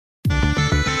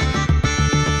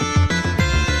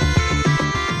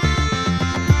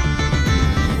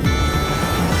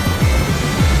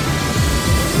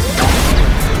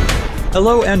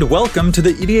Hello and welcome to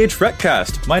the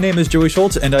EDHRECast. My name is Joey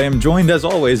Schultz, and I am joined as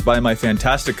always by my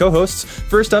fantastic co-hosts.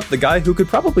 First up, the guy who could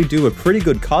probably do a pretty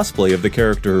good cosplay of the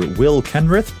character Will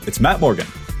Kenrith. It's Matt Morgan.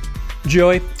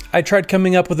 Joey, I tried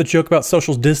coming up with a joke about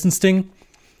social distancing.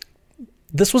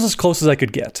 This was as close as I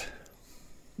could get.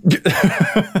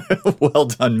 Well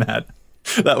done, Matt.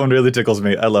 That one really tickles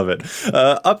me. I love it.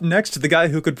 Up next, the guy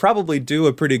who could probably do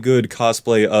a pretty good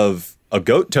cosplay of a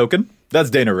goat token. That's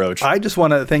Dana Roach. I just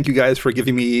want to thank you guys for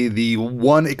giving me the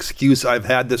one excuse I've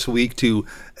had this week to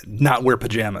not wear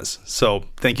pajamas. So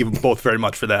thank you both very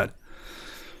much for that.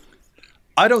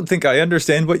 I don't think I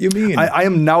understand what you mean. I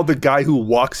am now the guy who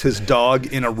walks his dog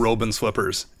in a robe and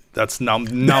slippers. That's now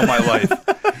my life.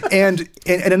 And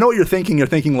I know what you're thinking. You're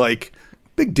thinking like,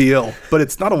 big deal, but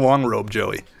it's not a long robe,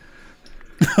 Joey.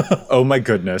 Oh my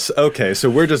goodness. Okay, so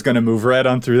we're just going to move right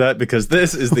on through that because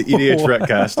this is the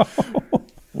EDHRECast.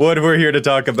 What we're here to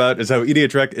talk about is how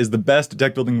EDHREC is the best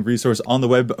deck building resource on the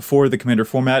web for the Commander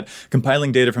format,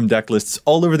 compiling data from deck lists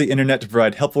all over the internet to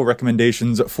provide helpful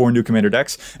recommendations for new Commander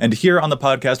decks. And here on the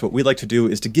podcast, what we like to do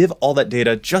is to give all that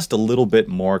data just a little bit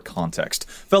more context.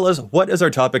 Fellas, what is our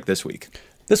topic this week?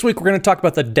 This week, we're going to talk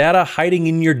about the data hiding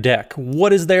in your deck.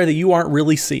 What is there that you aren't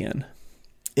really seeing?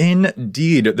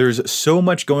 Indeed. There's so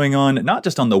much going on, not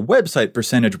just on the website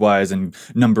percentage-wise and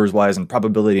numbers-wise and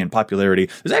probability and popularity.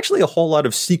 There's actually a whole lot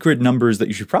of secret numbers that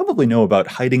you should probably know about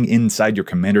hiding inside your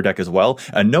Commander deck as well.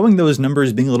 Knowing those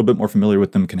numbers, being a little bit more familiar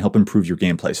with them can help improve your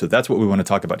gameplay. So that's what we want to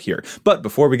talk about here. But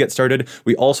before we get started,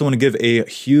 we also want to give a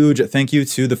huge thank you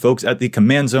to the folks at the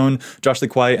Command Zone. Josh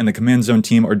Lequai and the Command Zone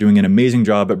team are doing an amazing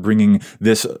job at bringing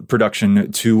this production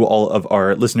to all of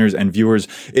our listeners and viewers.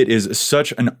 It is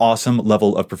such an awesome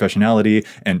level of professionality,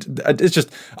 and it's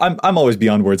just I'm always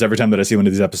beyond words every time that I see one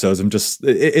of these episodes.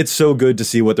 It's so good to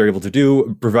see what they're able to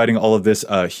do, providing all of this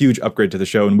huge upgrade to the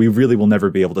show, and we really will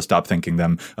never be able to stop thanking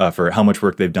them for how much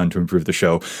work they've done to improve the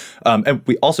show. And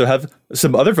we also have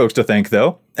some other folks to thank,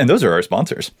 though, and those are our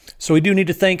sponsors. So we do need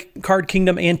to thank Card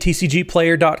Kingdom and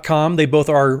TCGplayer.com. They both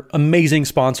are amazing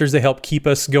sponsors. They help keep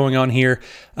us going on here.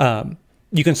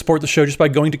 You can support the show just by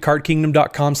going to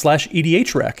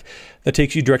cardkingdom.com/EDHREC. That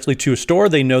takes you directly to a store.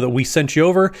 They know that we sent you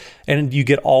over, and you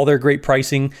get all their great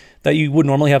pricing that you would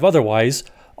normally have otherwise.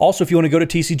 Also, if you want to go to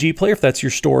TCG Player, if that's your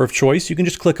store of choice, you can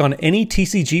just click on any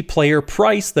TCG Player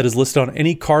price that is listed on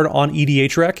any card on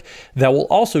EDHREC. That will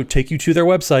also take you to their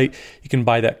website. You can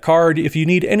buy that card. If you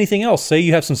need anything else, say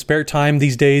you have some spare time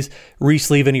these days,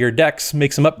 re-sleeve any of your decks,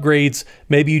 make some upgrades.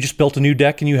 Maybe you just built a new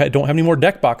deck and you don't have any more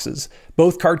deck boxes.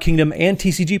 Both Card Kingdom and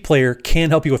TCG Player can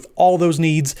help you with all those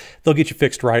needs. They'll get you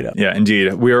fixed right up. Yeah,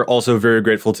 indeed. We are also very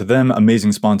grateful to them,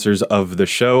 amazing sponsors of the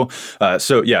show.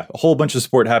 So yeah, a whole bunch of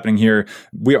support happening here.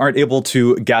 We aren't able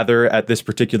to gather at this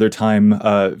particular time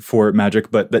for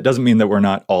Magic, but that doesn't mean that we're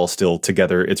not all still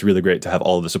together. It's really great to have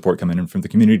all of the support coming in from the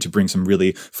community to bring some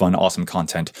really fun, awesome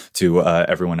content to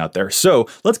everyone out there. So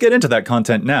let's get into that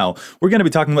content now. We're going to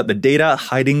be talking about the data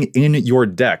hiding in your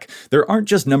deck. There aren't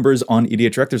just numbers on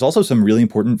EDHREC. There's also some really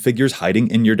important figures hiding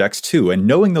in your decks too. And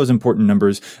knowing those important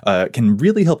numbers can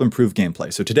really help improve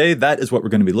gameplay. So today, that is what we're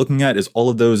going to be looking at, is all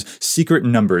of those secret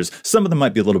numbers. Some of them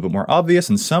might be a little bit more obvious,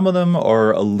 and some of them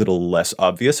are a little less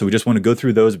obvious. So we just want to go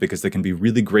through those because they can be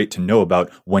really great to know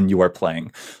about when you are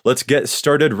playing. Let's get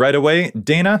started right away.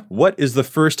 Dana, what is the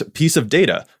first piece of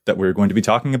data that we're going to be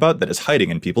talking about that is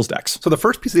hiding in people's decks? So the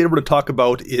first piece of data we're going to talk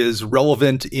about is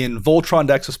relevant in Voltron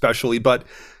decks especially, but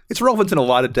it's relevant in a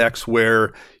lot of decks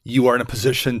where you are in a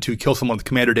position to kill someone with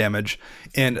commander damage.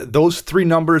 And those three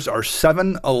numbers are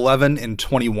 7, 11, and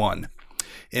 21.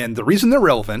 And the reason they're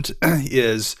relevant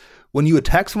is when you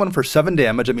attack someone for 7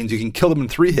 damage, that means you can kill them in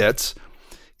 3 hits.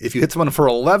 If you hit someone for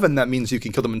 11, that means you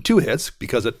can kill them in 2 hits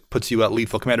because it puts you at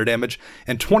lethal commander damage.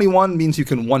 And 21 means you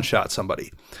can one-shot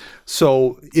somebody.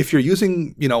 So if you're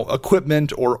using,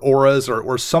 equipment or auras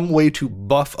or some way to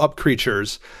buff up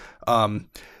creatures,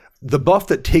 the buff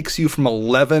that takes you from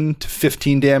 11 to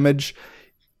 15 damage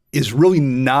is really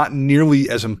not nearly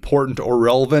as important or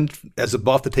relevant as a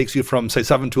buff that takes you from, say,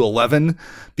 7 to 11,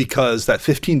 because that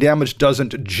 15 damage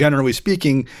doesn't, generally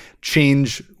speaking,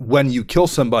 change when you kill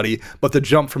somebody, but the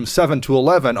jump from 7 to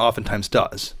 11 oftentimes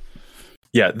does.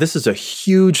 Yeah, this is a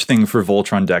huge thing for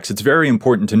Voltron decks. It's very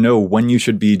important to know when you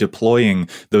should be deploying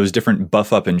those different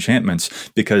buff up enchantments,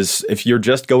 because if you're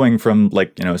just going from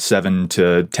 7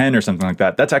 to 10 or something like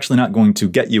that, that's actually not going to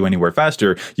get you anywhere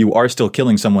faster. You are still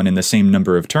killing someone in the same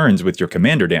number of turns with your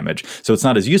commander damage. So it's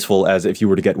not as useful as if you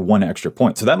were to get 1 extra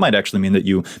point. So that might actually mean that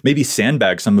you maybe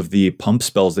sandbag some of the pump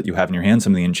spells that you have in your hand,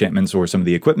 some of the enchantments or some of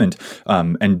the equipment,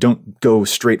 and don't go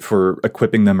straight for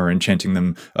equipping them or enchanting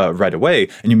them right away.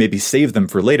 And you maybe save them them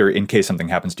for later in case something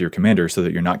happens to your commander so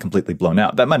that you're not completely blown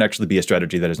out. That might actually be a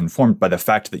strategy that is informed by the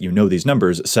fact that you know these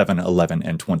numbers 7, 11,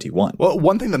 and 21. Well,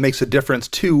 one thing that makes a difference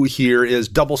too here is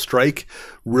double strike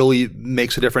really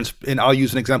makes a difference. And I'll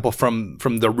use an example from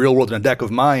the real world in a deck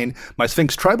of mine. My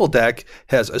Sphinx Tribal deck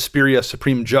has Asperia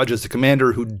Supreme Judge as the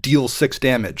commander who deals 6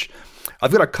 damage.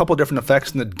 I've got a couple different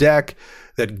effects in the deck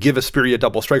that give Asperia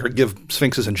double strike or give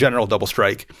Sphinxes in general double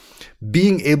strike.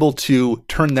 Being able to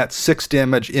turn that 6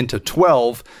 damage into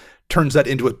 12 turns that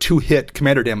into a 2-hit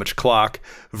commander damage clock,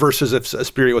 versus if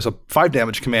Asperia was a 5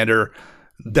 damage commander,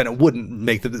 then it wouldn't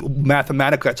make the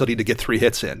mathematically I'd still need to get 3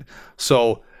 hits in.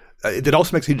 So it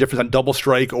also makes a difference on double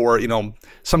strike or,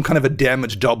 some kind of a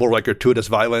damage double like gratuitous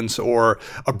violence or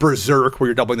a berserk where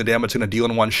you're doubling the damage going to deal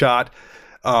in one shot.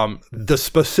 The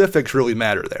specifics really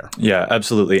matter there. Yeah,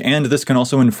 absolutely. And this can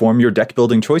also inform your deck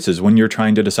building choices when you're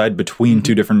trying to decide between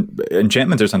two different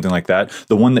enchantments or something like that.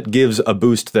 The one that gives a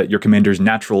boost that your commander's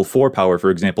natural 4 power,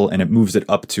 for example, and it moves it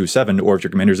up to 7, or if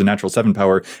your commander's a natural 7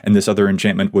 power and this other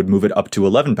enchantment would move it up to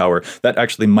 11 power, that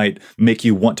actually might make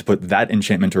you want to put that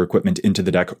enchantment or equipment into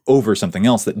the deck over something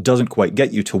else that doesn't quite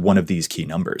get you to one of these key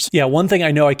numbers. Yeah, one thing I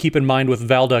know I keep in mind with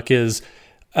Valduk is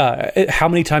how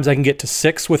many times I can get to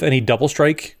 6 with any double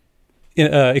strike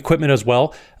equipment as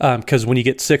well, because when you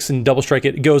get 6 in double strike,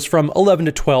 it goes from 11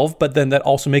 to 12, but then that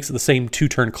also makes it the same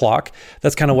 2-turn clock.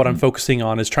 That's kind of what I'm focusing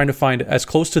on, is trying to find as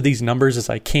close to these numbers as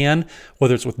I can,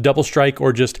 whether it's with double strike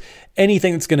or just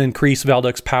anything that's going to increase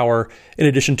Valduk's power in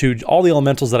addition to all the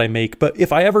elementals that I make. But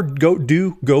if I ever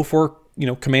go for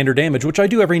commander damage, which I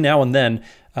do every now and then,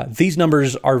 these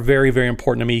numbers are very, very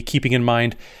important to me, keeping in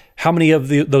mind how many of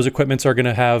those equipments are going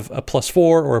to have a +4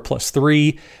 or a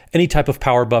 +3, any type of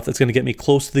power buff that's going to get me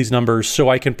close to these numbers so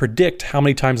I can predict how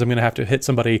many times I'm going to have to hit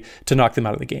somebody to knock them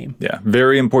out of the game. Yeah,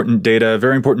 very important data,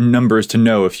 very important numbers to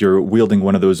know if you're wielding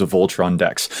one of those Voltron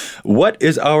decks. What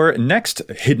is our next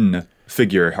hidden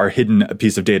figure, our hidden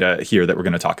piece of data here that we're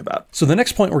going to talk about? So the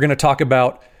next point we're going to talk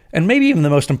about, and maybe even the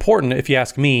most important, if you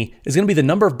ask me, is going to be the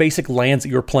number of basic lands that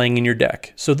you're playing in your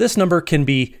deck. So this number can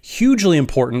be hugely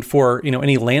important for,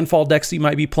 any landfall decks that you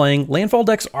might be playing. Landfall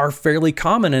decks are fairly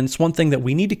common, and it's one thing that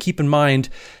we need to keep in mind,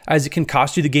 as it can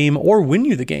cost you the game or win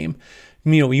you the game.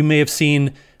 You may have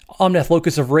seen Omnath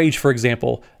Locus of Rage, for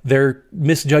example. They're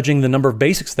misjudging the number of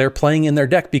basics they're playing in their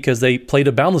deck because they played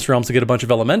a Boundless Realms to get a bunch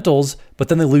of elementals, but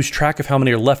then they lose track of how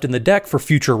many are left in the deck for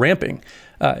future ramping.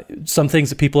 Some things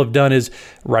that people have done is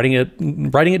writing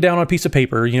it down on a piece of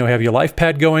paper. Have your life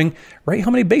pad going, write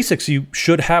how many basics you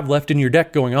should have left in your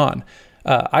deck going on.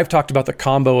 I've talked about the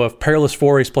combo of Perilous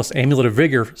Forays plus Amulet of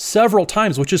Vigor several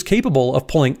times, which is capable of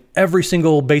pulling every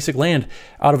single basic land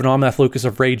out of an Omnath Locus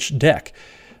of Rage deck.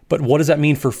 But what does that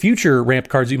mean for future ramp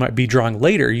cards you might be drawing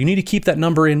later? You need to keep that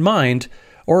number in mind.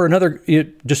 Or another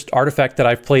just artifact that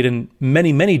I've played in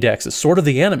many, many decks is Sword of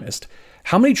the Animist.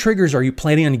 How many triggers are you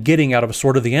planning on getting out of a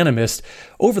Sword of the Animist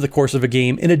over the course of a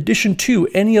game, in addition to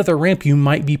any other ramp you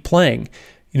might be playing?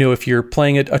 If you're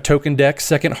playing a token deck,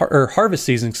 Harvest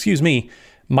Season,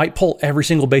 might pull every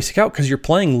single basic out because you're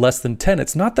playing less than 10.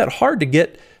 It's not that hard to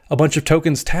get a bunch of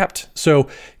tokens tapped. So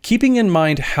keeping in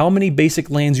mind how many basic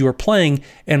lands you are playing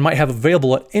and might have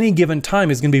available at any given time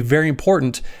is going to be very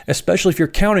important, especially if you're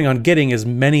counting on getting as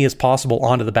many as possible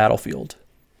onto the battlefield.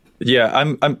 Yeah,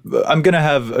 I'm going to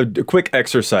have a quick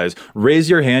exercise. Raise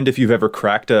your hand if you've ever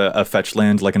cracked a fetch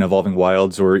land like an Evolving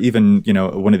Wilds, or even,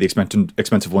 one of the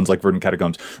expensive ones like Verdant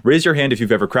Catacombs. Raise your hand if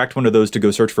you've ever cracked one of those to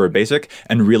go search for a basic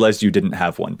and realized you didn't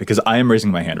have one, because I am raising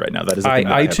my hand right now. That is the thing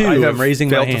that I too am raising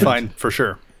my hand. To find for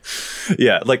sure.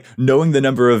 Yeah, like knowing the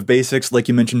number of basics, like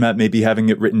you mentioned, Matt, maybe having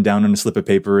it written down on a slip of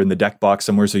paper in the deck box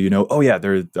somewhere so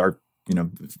there are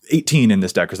 18 in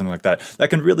this deck or something like that. That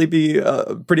can really be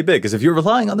pretty big, because if you're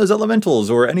relying on those elementals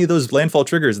or any of those landfall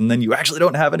triggers and then you actually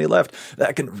don't have any left,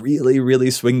 that can really,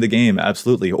 really swing the game.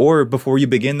 Absolutely. Or before you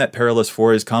begin that Perilous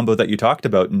Forays combo that you talked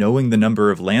about, knowing the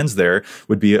number of lands there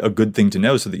would be a good thing to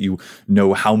know, so that you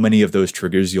know how many of those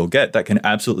triggers you'll get. That can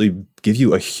absolutely give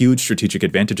you a huge strategic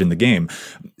advantage in the game.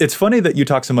 It's funny that you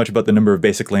talk so much about the number of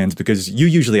basic lands, because you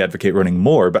usually advocate running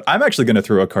more, but I'm actually going to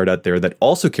throw a card out there that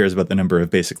also cares about the number of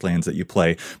basic lands that you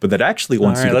play, but that actually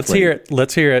wants you to let's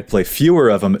hear it. Play fewer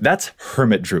of them. That's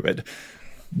Hermit Druid.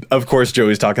 Of course,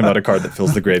 Joey's talking about a card that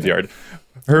fills the graveyard.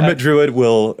 Hermit Druid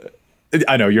will...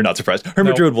 I know, you're not surprised.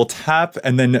 Hermit Druid will tap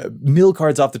and then mill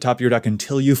cards off the top of your deck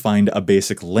until you find a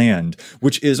basic land,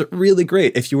 which is really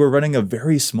great. If you were running a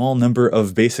very small number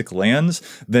of basic lands,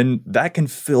 then that can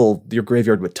fill your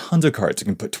graveyard with tons of cards. It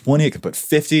can put 20, it can put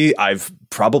 50. I've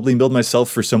probably milled myself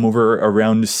for somewhere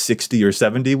around 60 or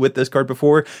 70 with this card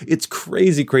before. It's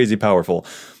crazy, crazy powerful.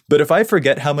 But if I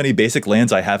forget how many basic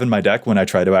lands I have in my deck when I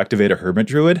try to activate a Hermit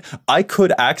Druid, I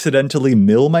could accidentally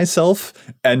mill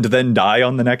myself and then die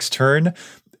on the next turn.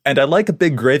 And I like a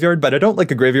big graveyard, but I don't like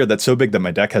a graveyard that's so big that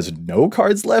my deck has no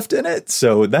cards left in it.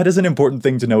 So that is an important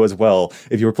thing to know as well.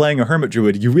 If you're playing a Hermit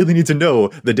Druid, you really need to know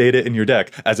the data in your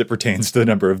deck as it pertains to the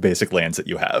number of basic lands that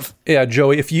you have. Yeah,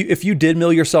 Joey, if you did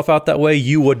mill yourself out that way,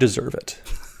 you would deserve it.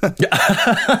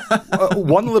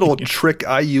 One little trick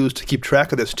I use to keep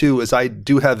track of this too is I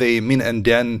do have a Mina and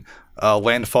Den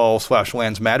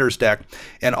landfall/lands matters deck,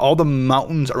 and all the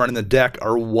mountains around in the deck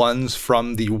are ones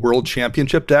from the World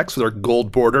Championship deck, so they're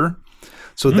gold border.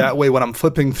 So that way, when I'm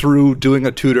flipping through doing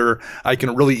a tutor, I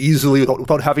can really easily,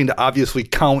 without having to obviously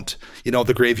count,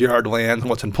 the graveyard lands and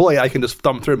what's in play, I can just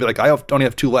thumb through and be like, only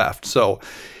have 2 left. So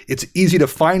it's easy to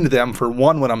find them for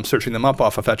one when I'm searching them up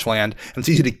off a fetch land, and it's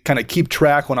easy to kind of keep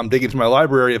track when I'm digging through my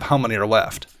library of how many are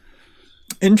left.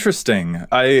 Interesting.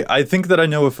 I think that I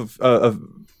know of a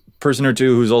person or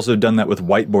two who's also done that with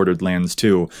white bordered lands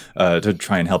too, to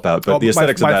try and help out. But the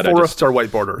aesthetics of that, my forests are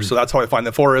white border, so that's how I find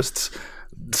the forests.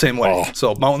 Same way.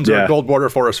 So mountains are gold border,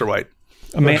 forests are white.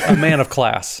 A man of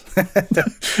class.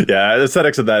 Yeah, the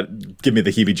aesthetics of that give me the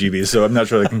heebie-jeebies, so I'm not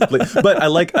sure. But I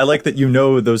like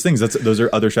that those things. Those are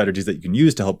other strategies that you can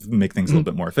use to help make things a little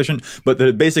bit more efficient. But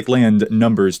the basic land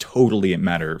numbers totally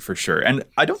matter for sure. And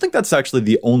I don't think that's actually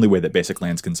the only way that basic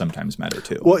lands can sometimes matter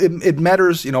too. Well, it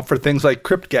matters, for things like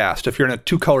Cryptghast. If you're in a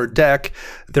 2-color deck,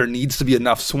 there needs to be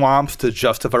enough swamps to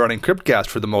justify running Cryptghast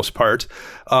for the most part.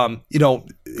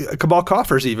 Cabal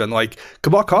Coffers even.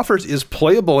 Cabal Coffers is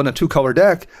playable in a 2-color deck,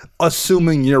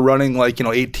 assuming you're running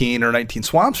 18 or 19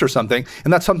 swamps or something.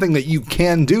 And that's something that you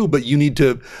can do, but you need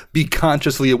to be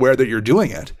consciously aware that you're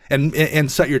doing it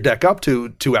and set your deck up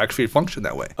to actually function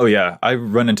that way. Oh yeah, I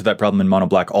run into that problem in Mono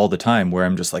Black all the time where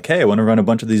I'm just like, hey, I want to run a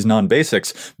bunch of these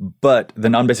non-basics, but the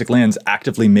non-basic lands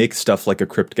actively make stuff like a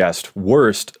Cryptghast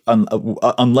worst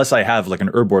unless I have an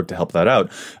Urborg to help that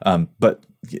out. But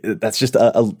that's just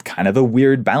a kind of a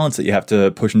weird balance that you have to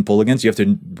push and pull against. You have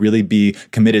to really be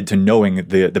committed to knowing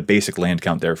the basic land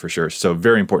count there for sure. So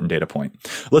very important data point.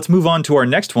 Let's move on to our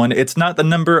next one. It's not the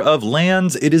number of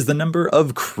lands, it is the number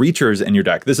of creatures in your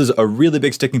deck. This is a really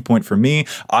big sticking point for me.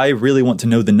 I really want to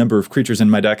know the number of creatures in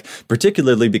my deck,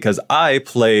 particularly because I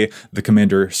play the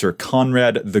commander Sir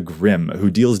Conrad the Grim, who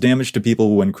deals damage to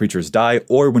people when creatures die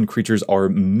or when creatures are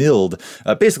milled,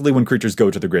 basically when creatures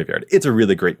go to the graveyard. It's a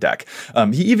really great deck.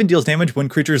 He even deals damage when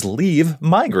creatures leave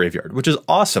my graveyard, which is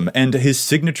awesome. And his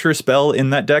signature spell in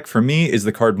that deck for me is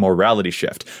the card Morality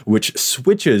Shift, which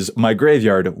switches my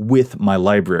graveyard with my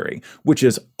library, which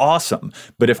is awesome.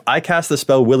 But if I cast the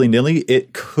spell willy-nilly,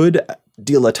 it could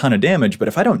deal a ton of damage, but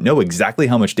if I don't know exactly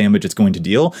how much damage it's going to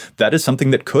deal, that is something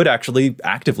that could actually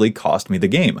actively cost me the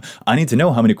game. I need to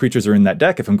know how many creatures are in that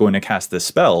deck if I'm going to cast this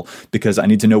spell, because I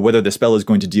need to know whether the spell is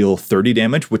going to deal 30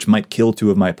 damage, which might kill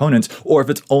 2 of my opponents, or if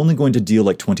it's only going to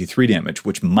deal 23 damage,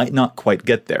 which might not quite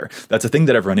get there. That's a thing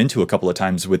that I've run into a couple of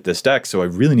times with this deck, so I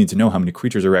really need to know how many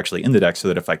creatures are actually in the deck so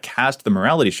that if I cast the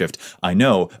Morality Shift, I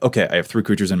know, okay, I have 3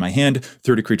 creatures in my hand,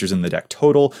 30 creatures in the deck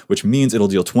total, which means it'll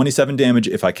deal 27 damage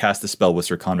if I cast the spell with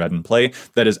Sir Conrad in play.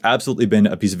 That has absolutely been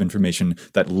a piece of information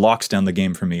that locks down the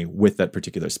game for me with that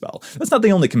particular spell. That's not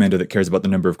the only commander that cares about the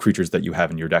number of creatures that you have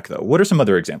in your deck, though. What are some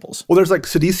other examples? Well, there's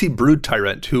Sidisi Brood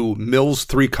Tyrant, who mills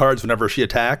 3 cards whenever she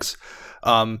attacks.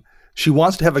 She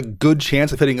wants to have a good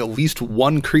chance of hitting at least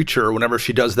 1 creature whenever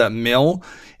she does that mill.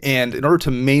 And in order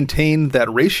to maintain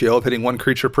that ratio of hitting 1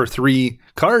 creature per 3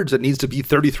 cards, it needs to be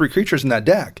 33 creatures in that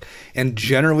deck. And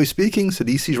generally speaking,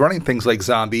 Sidisi's running things like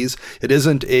zombies. It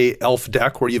isn't a elf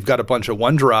deck where you've got a bunch of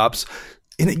 1-drops.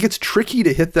 And it gets tricky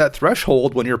to hit that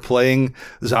threshold when you're playing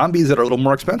zombies that are a little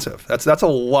more expensive. That's a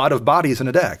lot of bodies in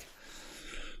a deck.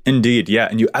 Indeed, yeah,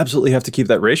 and you absolutely have to keep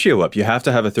that ratio up. You have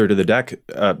to have a third of the deck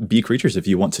be creatures if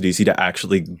you want Sidisi to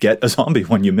actually get a zombie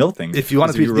when you mill things. If you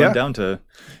want to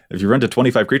if you run to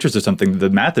 25 creatures or something, the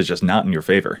math is just not in your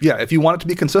favor. Yeah, if you want it to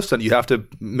be consistent, you have to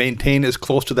maintain as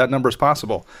close to that number as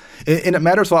possible. And it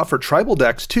matters a lot for tribal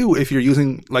decks, too. If you're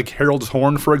using, Herald's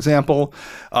Horn, for example,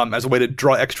 as a way to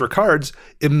draw extra cards,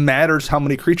 it matters how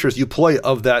many creatures you play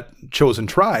of that chosen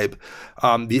tribe.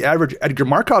 The average Edgar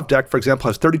Markov deck, for example,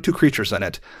 has 32 creatures in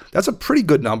it. That's a pretty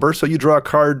good number, so you draw a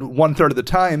card 1/3 of the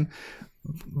time.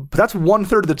 But that's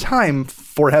 1/3 of the time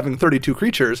for having 32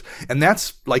 creatures, and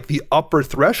that's the upper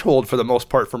threshold for the most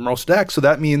part for most decks. So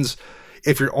that means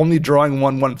if you're only drawing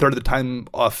 1/3 of the time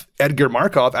off Edgar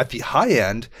Markov at the high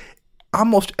end,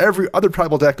 almost every other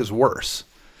tribal deck is worse.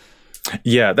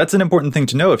 Yeah, that's an important thing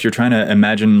to know if you're trying to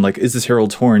imagine, like, is this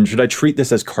Herald's Horn? Should I treat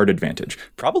this as card advantage?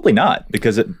 Probably not,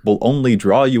 because it will only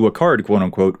draw you a card, quote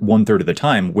unquote, 1/3 of the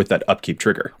time with that upkeep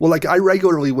trigger. Well, like I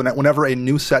regularly, whenever a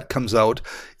new set comes out,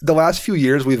 the last few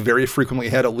years, we've very frequently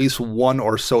had at least one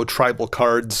or so tribal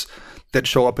cards that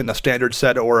show up in a standard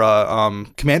set or a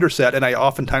commander set. And I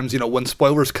oftentimes, when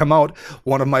spoilers come out,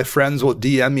 one of my friends will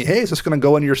DM me, hey, is this going to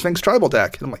go into your Sphinx tribal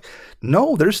deck? And I'm like,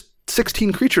 no, there's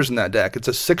 16 creatures in that deck. It's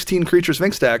a 16 creature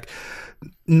Sphinx deck.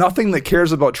 Nothing that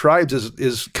cares about tribes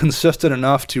is consistent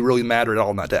enough to really matter at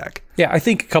all in that deck. Yeah, I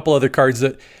think a couple other cards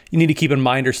that you need to keep in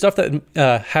mind are stuff that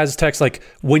has text like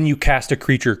when you cast a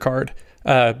creature card.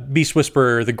 Beast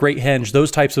Whisperer, the Great Henge, those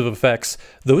types of effects,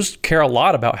 those care a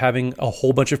lot about having a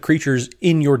whole bunch of creatures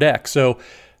in your deck. So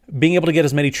being able to get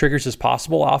as many triggers as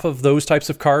possible off of those types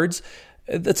of cards,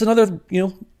 that's another,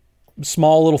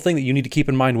 small little thing that you need to keep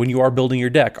in mind when you are building your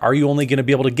deck. Are you only going to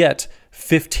be able to get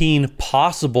 15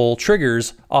 possible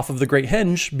triggers off of the Great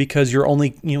Henge because you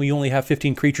only have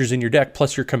 15 creatures in your deck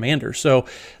plus your commander? So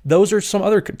those are some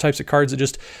other types of cards that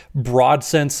just broad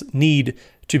sense need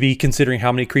to be considering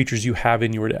how many creatures you have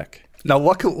in your deck. Now,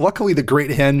 luckily, the Great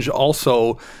Henge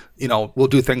also, will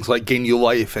do things like gain you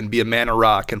life and be a mana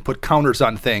rock and put counters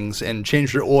on things and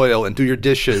change your oil and do your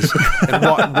dishes and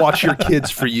watch your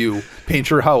kids for you, paint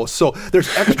your house. So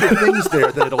there's extra things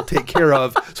there that it'll take care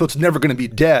of. So it's never going to be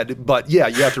dead. But yeah,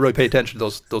 you have to really pay attention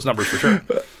to those numbers for sure.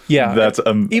 Yeah, that's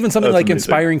even something like amazing.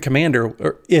 Inspiring Commander,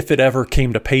 or if it ever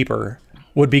came to paper,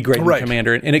 would be great in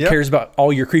Commander. And it cares about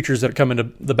all your creatures that come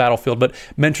into the battlefield. But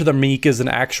Mentor the Meek is an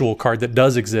actual card that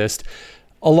does exist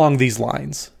along these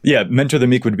lines. Yeah, Mentor the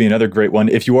Meek would be another great one.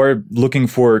 If you are looking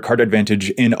for card advantage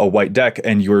in a white deck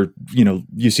and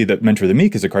you see that Mentor the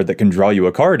Meek is a card that can draw you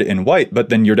a card in white, but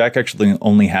then your deck actually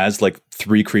only has like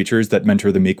 3 creatures that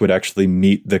Mentor the Meek would actually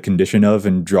meet the condition of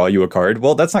and draw you a card,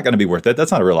 well, that's not going to be worth it.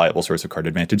 That's not a reliable source of card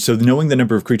advantage. So knowing the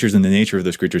number of creatures and the nature of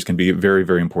those creatures can be very,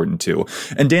 very important too.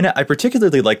 And Dana, I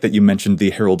particularly like that you mentioned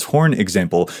the Herald's Horn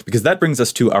example, because that brings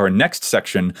us to our next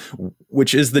section,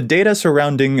 which is the data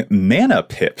surrounding mana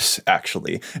pips,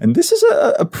 actually. And this is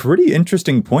a pretty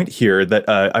interesting point here that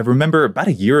I remember about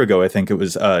a year ago, I think it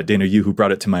was Dana, you who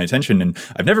brought it to my attention, and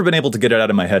I've never been able to get it out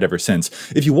of my head ever since.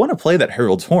 If you want to play that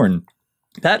Herald's Horn,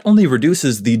 that only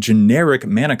reduces the generic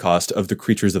mana cost of the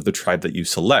creatures of the tribe that you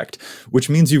select, which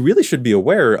means you really should be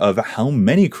aware of how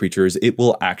many creatures it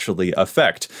will actually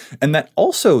affect. And that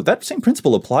same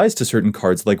principle applies to certain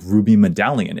cards like Ruby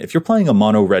Medallion. If you're playing a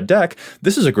mono red deck,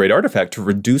 this is a great artifact to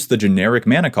reduce the generic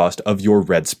mana cost of your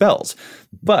red spells.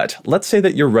 But let's say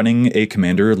that you're running a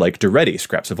commander like Duretti,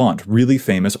 Scrap Savant, really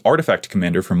famous artifact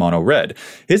commander for mono red.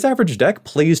 His average deck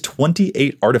plays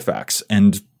 28 artifacts,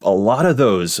 and a lot of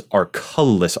those are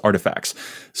colorless artifacts.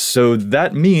 So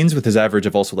that means with his average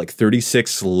of also like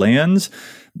 36 lands,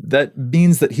 that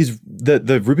means that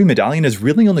the Ruby Medallion is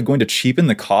really only going to cheapen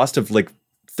the cost of like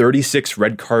 36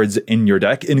 red cards in your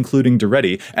deck, including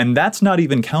Duretti. And that's not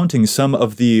even counting some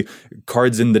of the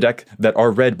cards in the deck that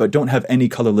are red but don't have any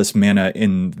colorless mana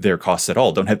in their costs at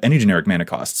all, don't have any generic mana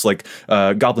costs, like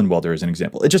Goblin Welder as an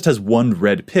example. It just has 1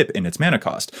 red pip in its mana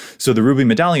cost. So the Ruby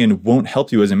Medallion won't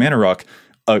help you as a mana rock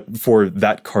for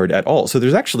that card at all. So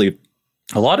there's actually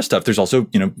a lot of stuff. There's also,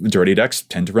 Duretti decks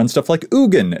tend to run stuff like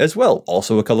Ugin as well,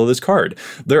 also a colorless card.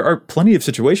 There are plenty of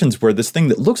situations where this thing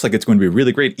that looks like it's going to be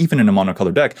really great, even in a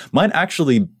monocolor deck, might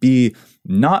actually be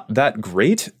not that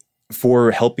great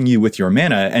for helping you with your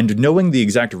mana, and knowing the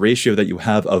exact ratio that you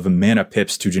have of mana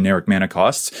pips to generic mana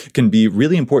costs can be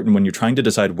really important when you're trying to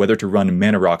decide whether to run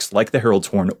mana rocks like the Herald's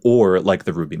Horn or like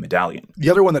the Ruby Medallion. The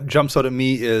other one that jumps out at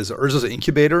me is Urza's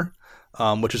Incubator,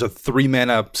 which is a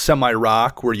 3-mana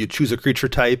semi-rock where you choose a creature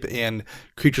type and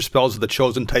creature spells of the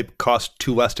chosen type cost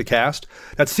 2 less to cast.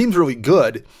 That seems really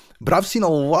good, but I've seen a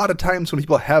lot of times when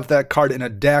people have that card in a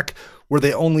deck where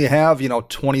they only have,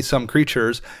 20-some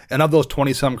creatures, and of those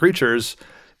 20-some creatures,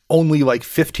 only like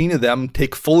 15 of them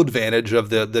take full advantage of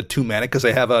the 2 mana because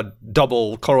they have a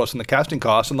double colorless in the casting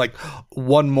cost, and like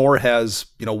 1 more has,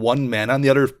 1 mana, and the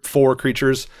other 4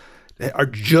 creatures are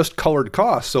just colored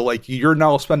costs. So like you're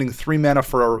now spending 3 mana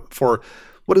for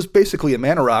what is basically a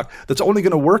mana rock that's only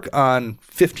going to work on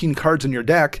 15 cards in your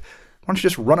deck. Why don't you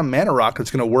just run a mana rock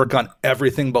that's going to work on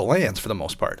everything but lands for the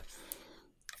most part?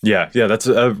 Yeah, that's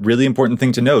a really important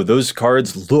thing to know. Those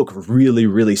cards look really,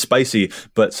 really spicy,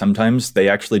 but sometimes they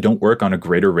actually don't work on a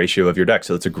greater ratio of your deck.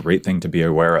 So it's a great thing to be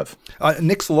aware of.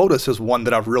 Nyx Lotus is one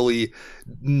that I've really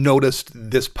noticed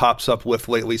this pops up with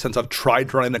lately since I've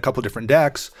tried running a couple different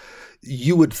decks.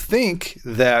 You would think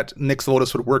that Nyx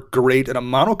Lotus would work great in a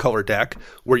monocolor deck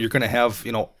where you're going to have,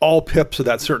 all pips of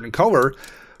that certain color,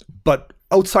 but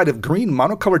outside of green,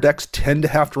 monocolor decks tend to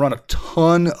have to run a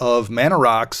ton of mana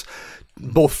rocks,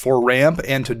 both for ramp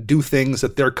and to do things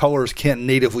that their colors can't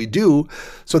natively do.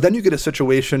 So then you get a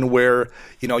situation where,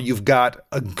 you've got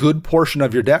a good portion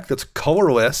of your deck that's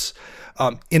colorless,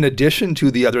 in addition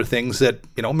to the other things that,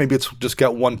 maybe it's just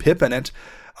got one pip in it.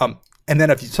 And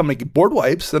then if somebody board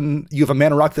wipes, then you have a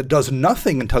mana rock that does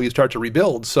nothing until you start to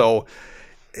rebuild. So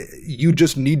you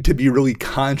just need to be really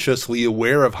consciously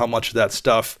aware of how much of that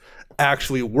stuff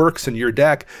actually works in your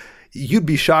deck. You'd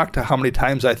be shocked at how many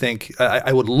times I think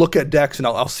I would look at decks and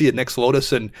I'll see a Nyx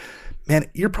Lotus and, man,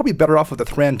 you're probably better off with a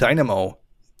Thran Dynamo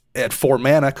at 4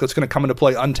 mana because it's going to come into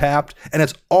play untapped and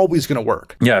it's always going to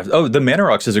work. Yeah. Oh, the Mana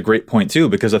Rocks is a great point too,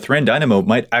 because a Thran Dynamo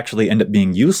might actually end up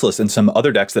being useless in some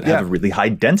other decks that have a really high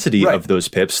density of those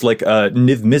pips, like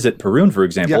Niv Mizzet Perun, for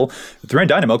example. Yeah. Thran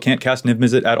Dynamo can't cast Niv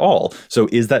Mizzet at all. So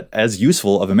is that as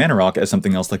useful of a Mana Rock as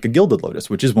something else like a Gilded Lotus,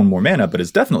 which is 1 more mana, but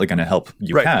is definitely going to help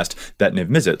you cast that Niv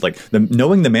Mizzet? Like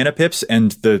knowing the mana pips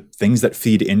and the things that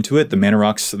feed into it, the Mana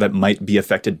Rocks that might be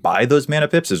affected by those mana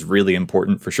pips is really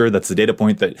important for sure. That's the data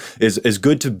point that is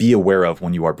good to be aware of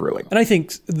when you are brewing. And I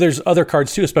think there's other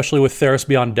cards too, especially with Theros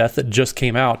Beyond Death that just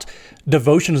came out.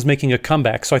 Devotion is making a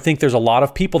comeback. So I think there's a lot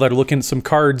of people that are looking at some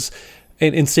cards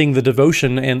and seeing the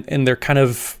Devotion and they're kind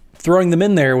of throwing them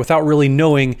in there without really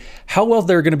knowing how well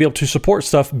they're going to be able to support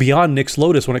stuff beyond Nyx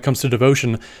Lotus when it comes to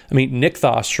Devotion. I mean,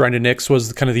 Nykthos, Shrine to Nyx,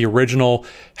 was kind of the original,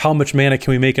 how much mana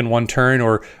can we make in 1 turn,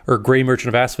 or Grey Merchant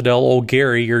of Asphodel, old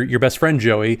Gary, your best friend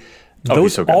Joey.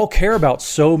 Those all care about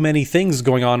so many things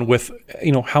going on with,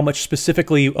 how much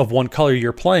specifically of one color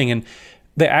you're playing. And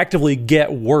they actively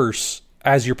get worse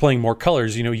as you're playing more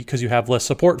colors, because you have less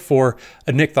support for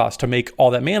a Nykthos to make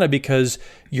all that mana because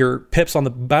your pips on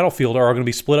the battlefield are going to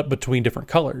be split up between different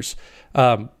colors.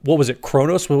 What was it?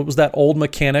 Chronos? What was that old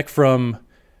mechanic from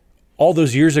all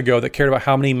those years ago that cared about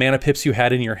how many mana pips you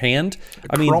had in your hand?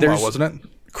 Chroma, wasn't it?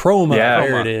 Chroma,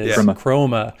 there it is.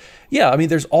 Chroma. Yeah,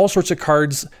 there's all sorts of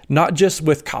cards, not just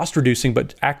with cost reducing,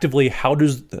 but actively how do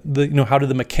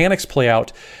the mechanics play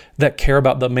out that care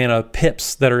about the mana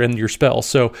pips that are in your spell.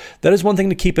 So that is one thing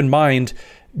to keep in mind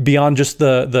beyond just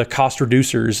the cost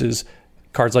reducers is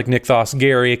cards like Nykthos,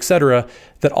 Gary, etc.,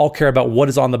 that all care about what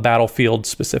is on the battlefield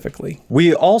specifically.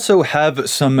 We also have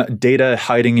some data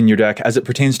hiding in your deck as it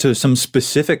pertains to some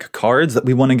specific cards that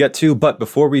we want to get to. But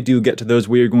before we do get to those,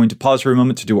 we are going to pause for a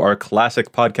moment to do our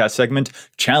classic podcast segment,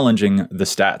 Challenging the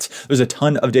Stats. There's a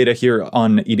ton of data here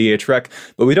on EDHREC,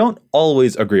 but we don't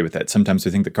always agree with it. Sometimes we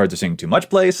think that cards are seeing too much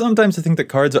play. Sometimes we think that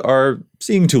cards are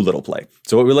seeing too little play.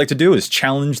 So what we like to do is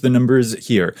challenge the numbers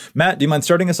here. Matt, do you mind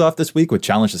starting us off this week with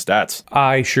Challenge the Stats?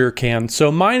 I sure can.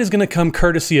 So mine is going to come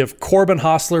courtesy of Corbin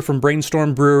Hostler from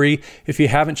Brainstorm Brewery. If you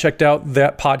haven't checked out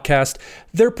that podcast,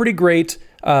 they're pretty great.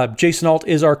 Jason Alt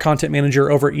is our content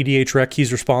manager over at EDHREC.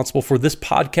 He's responsible for this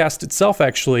podcast itself,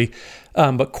 actually.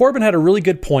 But Corbin had a really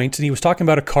good point, and he was talking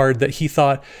about a card that he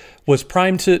thought was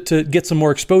primed to get some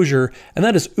more exposure, and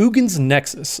that is Ugin's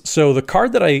Nexus. So the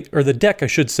card the deck, I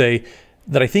should say,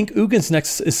 that I think Ugin's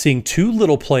Nexus is seeing too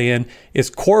little play in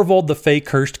is Korvold the Fey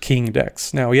Cursed King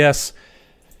decks. Now, yes,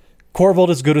 Korvold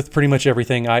is good with pretty much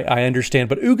everything, I understand,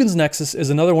 but Ugin's Nexus is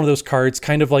another one of those cards,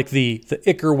 kind of like the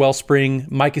Ichor Wellspring,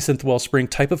 Mycosynth Wellspring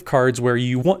type of cards where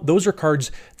those are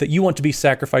cards that you want to be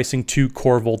sacrificing to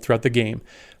Korvold throughout the game.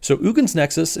 So Ugin's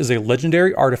Nexus is a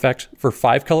legendary artifact for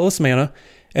 5 colorless mana,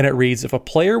 and it reads, if a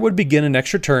player would begin an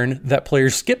extra turn, that player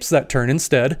skips that turn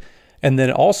instead. And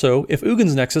then also, if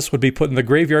Ugin's Nexus would be put in the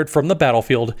graveyard from the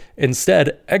battlefield,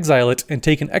 instead exile it and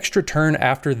take an extra turn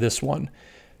after this one.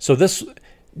 So this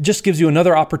just gives you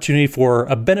another opportunity for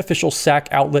a beneficial sack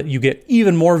outlet. You get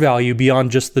even more value beyond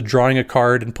just the drawing a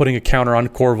card and putting a counter on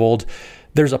Korvold.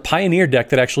 There's a Pioneer deck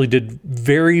that actually did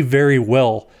very, very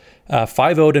well.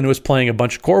 5-0'd and was playing a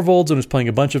bunch of Korvolds and was playing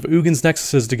a bunch of Ugin's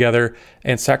Nexuses together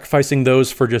and sacrificing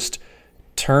those for just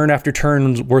turn after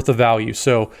turn worth of value.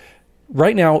 So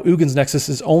right now, Ugin's Nexus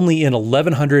is only in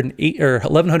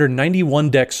 1,191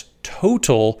 decks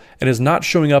total and is not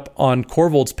showing up on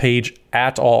Korvold's page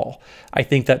at all. I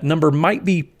think that number might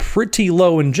be pretty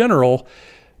low in general,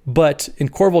 but in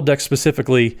Korvold decks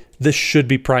specifically, this should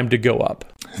be primed to go up.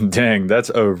 Dang, that's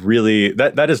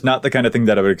that is not the kind of thing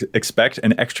that I would expect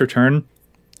an extra turn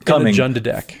coming. In a Junda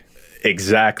deck.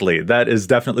 Exactly. That is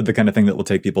definitely the kind of thing that will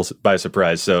take people by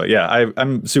surprise. So yeah,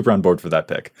 I'm super on board for that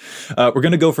pick. We're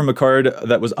going to go from a card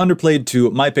that was underplayed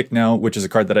to my pick now, which is a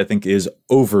card that I think is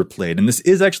overplayed. And this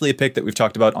is actually a pick that we've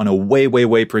talked about on a way, way,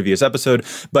 way previous episode,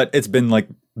 but it's been like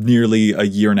nearly a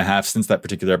year and a half since that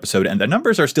particular episode, and the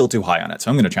numbers are still too high on it, so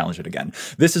I'm going to challenge it again.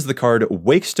 This is the card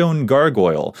Wakestone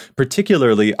Gargoyle.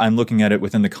 Particularly, I'm looking at it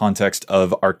within the context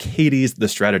of Arcades the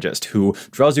Strategist, who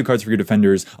draws you cards for your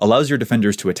defenders, allows your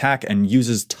defenders to attack, and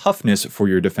uses toughness for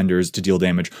your defenders to deal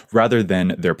damage rather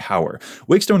than their power.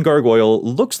 Wakestone Gargoyle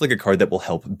looks like a card that will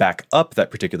help back up that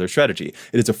particular strategy.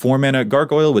 It is a 4-mana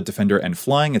gargoyle with defender and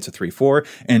flying. It's a 3/4,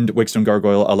 and Wakestone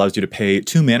Gargoyle allows you to pay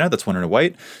 2 mana, that's 1 and a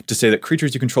white, to say that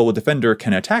creatures you control with defender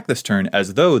can attack this turn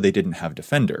as though they didn't have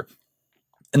defender.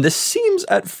 And this seems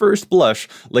at first blush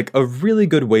like a really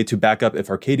good way to back up if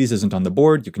Arcades isn't on the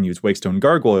board. You can use Wakestone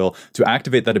Gargoyle to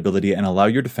activate that ability and allow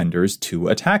your defenders to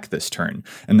attack this turn.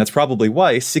 And that's probably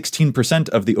why 16%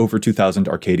 of the over 2,000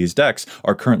 Arcades decks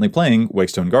are currently playing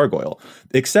Wakestone Gargoyle.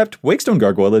 Except Wakestone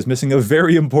Gargoyle is missing a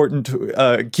very important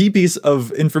key piece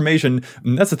of information,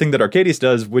 and that's the thing that Arcades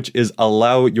does, which is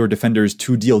allow your defenders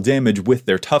to deal damage with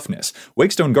their toughness.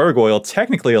 Wakestone Gargoyle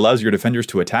technically allows your defenders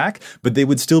to attack, but they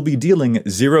would still be dealing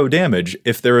 0 damage.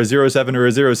 If they're a 0/7 or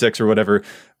a 0/6 or whatever,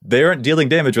 they aren't dealing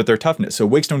damage with their toughness. So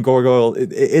Wakestone Gargoyle,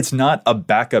 it's not a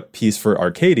backup piece for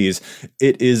Arcades.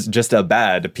 It is just a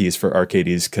bad piece for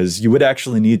Arcades, because you would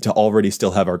actually need to already still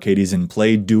have Arcades in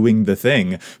play doing the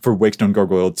thing for Wakestone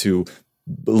Gargoyle to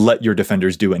let your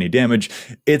defenders do any damage.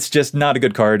 It's just not a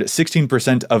good card.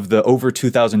 16% of the over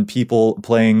 2,000 people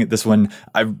playing this one,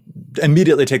 I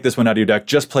immediately take this one out of your deck.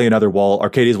 Just play another wall.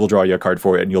 Arcades will draw you a card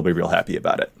for it, and you'll be real happy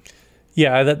about it.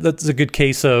 Yeah, that's a good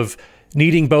case of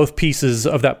needing both pieces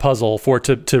of that puzzle for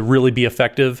it to really be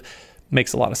effective.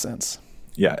 Makes a lot of sense.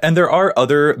 Yeah, and there are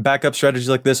other backup strategies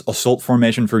like this. Assault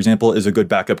Formation, for example, is a good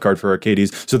backup card for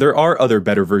Arcades. So there are other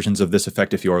better versions of this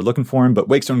effect if you are looking for them, but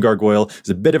Wakestone Gargoyle is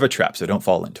a bit of a trap, so don't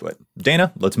fall into it.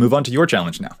 Dana, let's move on to your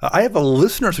challenge now. I have a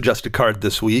listener-suggested card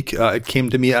this week. It came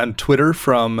to me on Twitter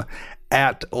from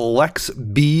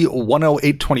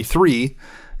 @LexB10823,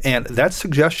 and that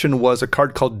suggestion was a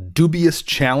card called Dubious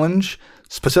Challenge,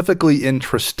 specifically in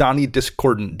Tristani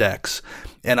Discordant decks.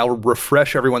 And I'll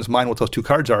refresh everyone's mind what those two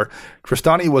cards are.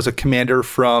 Tristani was a commander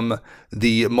from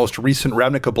the most recent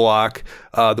Ravnica block.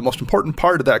 The most important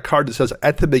part of that card that says,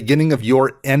 at the beginning of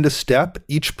your end step,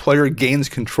 each player gains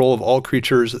control of all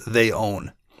creatures they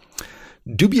own.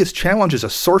 Dubious Challenge is a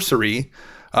sorcery,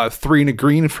 3 and a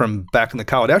green from back in the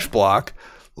Kaladesh block.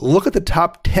 Look at the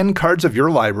top 10 cards of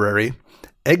your library.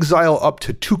 Exile up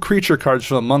to 2 creature cards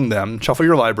from among them. Shuffle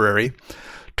your library.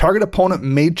 Target opponent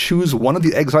may choose one of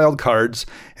the exiled cards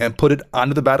and put it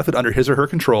onto the battlefield under his or her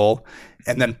control,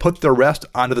 and then put the rest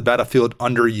onto the battlefield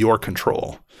under your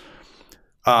control.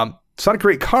 It's not a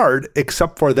great card,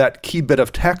 except for that key bit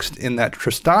of text in that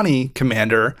Tristani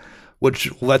commander, which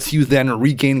lets you then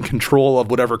regain control of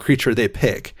whatever creature they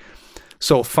pick.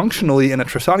 So functionally, in a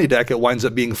Tristani deck, it winds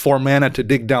up being 4 mana to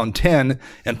dig down 10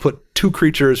 and put 2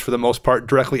 creatures, for the most part,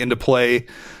 directly into play,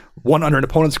 one under an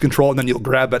opponent's control, and then you'll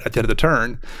grab it at the end of the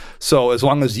turn. So as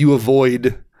long as you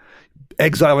avoid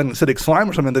exiling Acidic Slime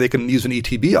or something that they can use an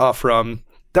ETB off from,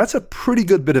 that's a pretty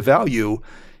good bit of value.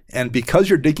 And because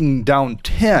you're digging down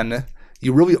 10,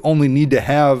 you really only need to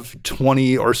have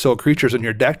 20 or so creatures in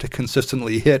your deck to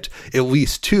consistently hit at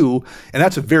least 2, and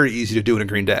that's very easy to do in a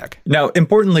green deck. Now,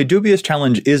 importantly, Dubious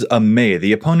Challenge is a may.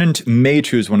 The opponent may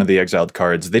choose one of the exiled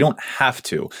cards. They don't have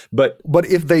to, but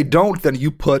if they don't, then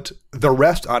you put the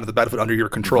rest onto the battlefield under your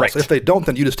control. Right. So if they don't,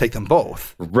 then you just take them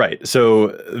both. Right. So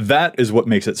that is what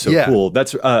makes it so cool.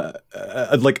 That's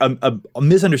like a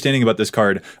misunderstanding about this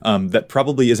card that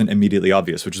probably isn't immediately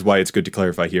obvious, which is why it's good to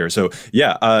clarify here. So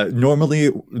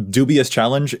normally Dubious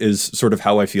Challenge is sort of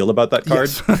how I feel about that card.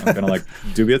 Yes. I'm kind of like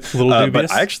dubious. A little dubious.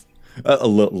 But I actually, a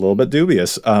little bit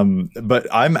dubious, but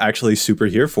I'm actually super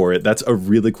here for it. That's a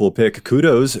really cool pick.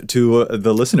 Kudos to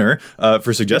the listener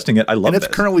for suggesting it. I love it. And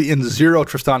it's currently in 0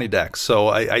 Tristani decks. So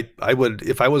I would,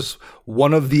 if I was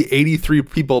one of the 83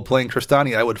 people playing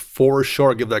Tristani, I would for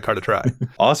sure give that card a try.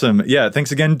 Awesome. Yeah.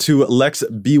 Thanks again to Lex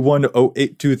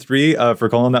B10823 for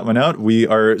calling that one out. We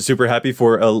are super happy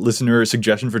for a listener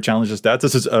suggestion for Challenge the Stats.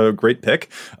 This is a great pick.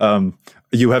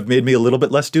 You have made me a little bit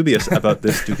less dubious about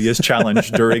this dubious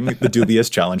challenge during the dubious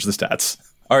challenge, the stats.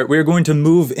 All right, we're going to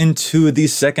move into the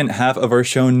second half of our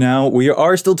show now. We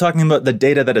are still talking about the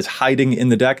data that is hiding in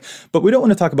the deck, but we don't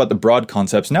want to talk about the broad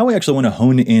concepts. Now we actually want to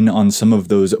hone in on some of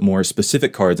those more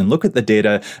specific cards and look at the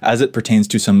data as it pertains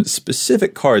to some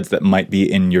specific cards that might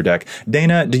be in your deck.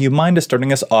 Dana, do you mind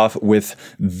starting us off with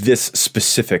this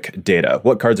specific data?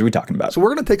 What cards are we talking about? So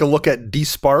we're going to take a look at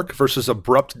Despark versus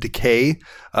Abrupt Decay.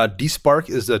 Despark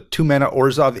is the 2-mana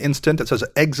Orzhov instant that says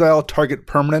exile target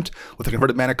permanent with a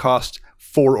converted mana cost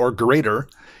 4 or greater.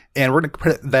 And we're going to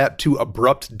compare that to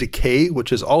Abrupt Decay,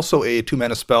 which is also a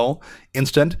 2-mana spell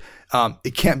instant.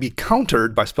 It can't be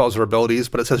countered by spells or abilities,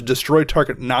 but it says destroy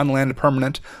target non-land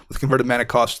permanent with converted mana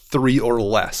cost 3 or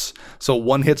less. So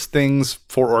 1 hits things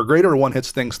 4 or greater, 1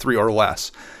 hits things 3 or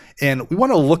less. And we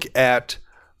want to look at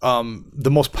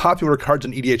the most popular cards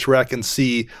in EDHREC and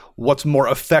see what's more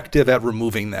effective at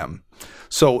removing them.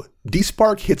 So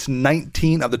Despark hits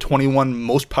 19 of the 21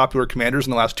 most popular commanders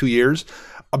in the last 2 years.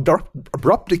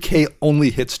 Abrupt Decay only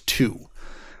hits 2.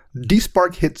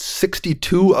 Despark hits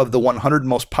 62 of the 100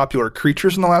 most popular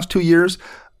creatures in the last 2 years.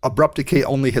 Abrupt Decay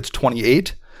only hits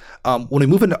 28. When we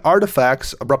move into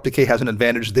artifacts, Abrupt Decay has an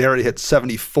advantage there. It hits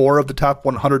 74 of the top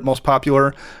 100 most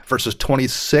popular versus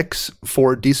 26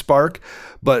 for Despark.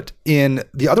 But in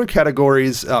the other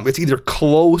categories, it's either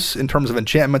close in terms of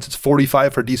enchantments. It's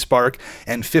 45 for Despark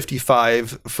and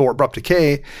 55 for Abrupt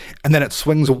Decay. And then it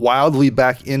swings wildly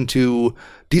back into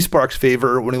Despark's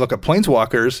favor when you look at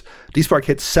Planeswalkers. Despark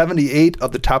hits 78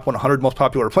 of the top 100 most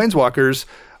popular Planeswalkers.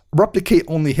 Abrupt Decay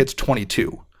only hits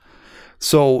 22.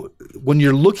 So when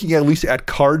you're looking at least at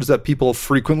cards that people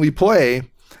frequently play,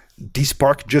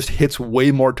 Despark just hits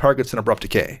way more targets than Abrupt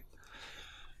Decay.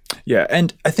 Yeah,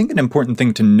 and I think an important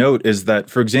thing to note is that,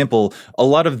 for example, a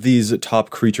lot of these top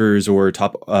creatures or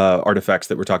top artifacts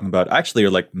that we're talking about actually are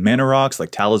like mana rocks,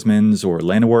 like talismans or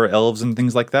Llanowar elves and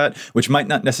things like that, which might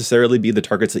not necessarily be the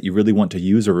targets that you really want to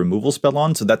use a removal spell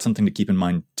on, so that's something to keep in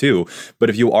mind too. But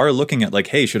if you are looking at like,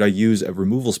 hey, should I use a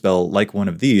removal spell like one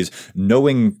of these,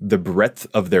 knowing the breadth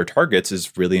of their targets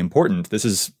is really important. This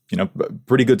is,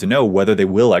 pretty good to know whether they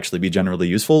will actually be generally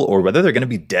useful or whether they're going to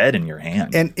be dead in your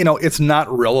hand. And, it's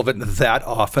not relevant that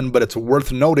often, but it's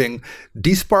worth noting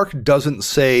Despark doesn't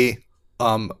say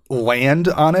land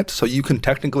on it, so you can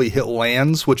technically hit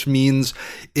lands, which means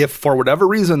if for whatever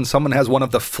reason someone has one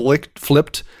of the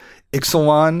flipped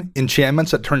Ixalan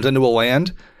enchantments that turns into a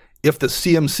land, if the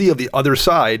CMC of the other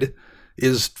side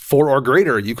is 4 or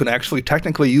greater, you can actually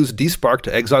technically use Despark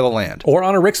to exile a land. Or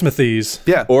on Erixmathes.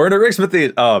 Yeah. Or an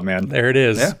Erixmathes. Oh, man. There it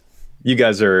is. Yeah. You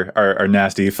guys are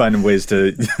nasty. Finding ways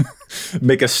to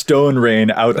make a stone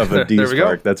rain out of a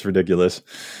Despark. That's ridiculous.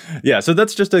 Yeah, so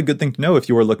that's just a good thing to know if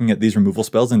you are looking at these removal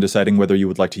spells and deciding whether you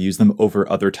would like to use them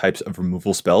over other types of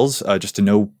removal spells, just to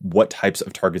know what types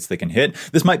of targets they can hit.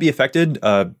 This might be affected.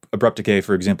 Abrupt Decay,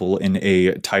 for example, in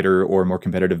a tighter or more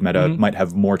competitive meta might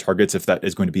have more targets if that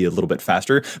is going to be a little bit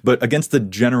faster. But against the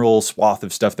general swath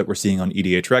of stuff that we're seeing on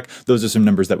EDHREC, those are some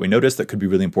numbers that we noticed that could be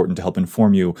really important to help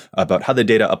inform you about how the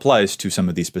data applies to some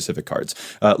of these specific cards.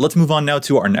 Let's move on now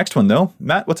to our next one, though.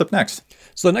 Matt, what's up next?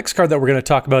 So the next card that we're going to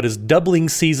talk about is Doubling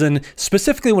Season,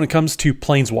 specifically when it comes to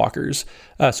Planeswalkers.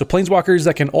 So Planeswalkers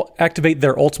that can activate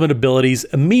their ultimate abilities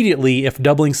immediately if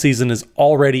Doubling Season is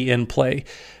already in play.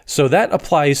 So that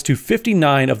applies to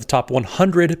 59 of the top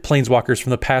 100 Planeswalkers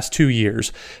from the past 2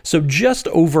 years. So just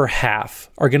over half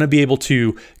are going to be able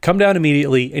to come down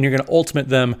immediately, and you're going to ultimate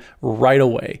them right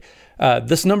away.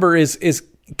 This number is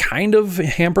kind of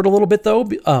hampered a little bit, though.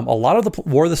 A lot of the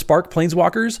War of the Spark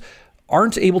Planeswalkers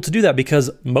aren't able to do that because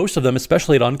most of them,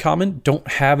 especially at Uncommon, don't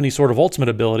have any sort of ultimate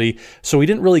ability. So we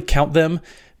didn't really count them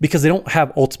because they don't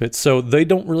have ultimates. So they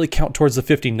don't really count towards the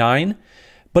 59.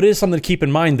 But it is something to keep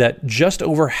in mind that just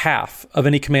over half of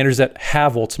any commanders that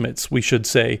have ultimates, we should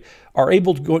say, are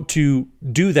able to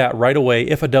do that right away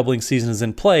if a Doubling Season is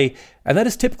in play. And that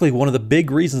is typically one of the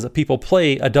big reasons that people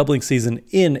play a Doubling Season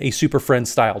in a Super Friends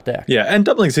style deck. Yeah, and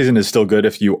Doubling Season is still good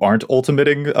if you aren't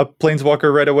ultimating a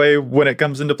Planeswalker right away when it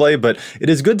comes into play. But it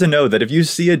is good to know that if you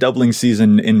see a Doubling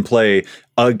Season in play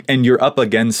and you're up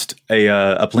against a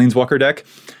Planeswalker deck,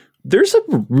 there's a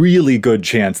really good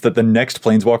chance that the next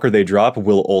Planeswalker they drop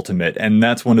will ultimate, and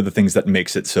that's one of the things that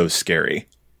makes it so scary.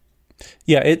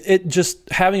 Yeah, it just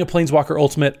having a Planeswalker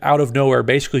ultimate out of nowhere,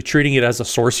 basically treating it as a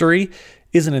sorcery,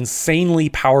 is an insanely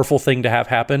powerful thing to have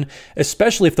happen,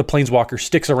 especially if the Planeswalker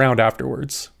sticks around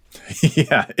afterwards.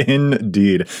 Yeah,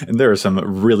 indeed. And there are some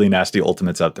really nasty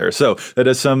ultimates out there. So that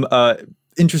is some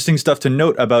interesting stuff to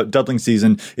note about Doubling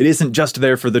Season. It isn't just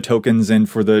there for the tokens and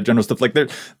for the general stuff. Like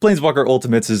Planeswalker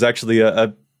Ultimates is actually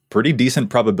a pretty decent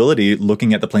probability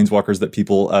looking at the Planeswalkers that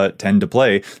people tend to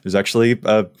play. There's actually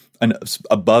an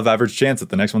above average chance that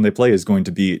the next one they play is going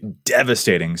to be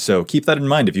devastating. So keep that in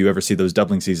mind if you ever see those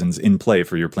Doubling Seasons in play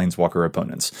for your Planeswalker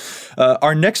opponents.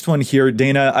 Our next one here,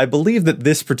 Dana, I believe that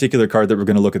this particular card that we're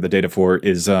going to look at the data for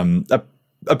is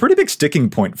a pretty big sticking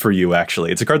point for you,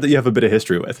 actually. It's a card that you have a bit of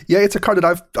history with. Yeah, it's a card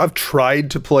that I've tried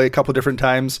to play a couple of different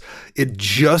times. It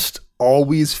just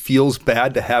always feels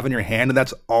bad to have in your hand, and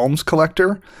that's Alms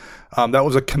Collector. That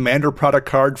was a commander product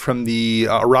card from the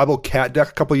Arabo Cat deck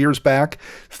a couple years back.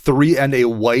 3 and a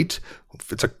white.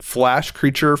 It's a flash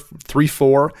creature,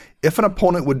 3/4. If an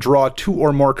opponent would draw 2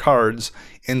 or more cards,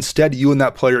 instead you and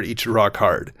that player each draw a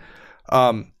card.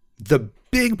 The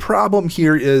big problem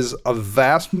here is a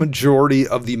vast majority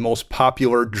of the most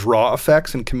popular draw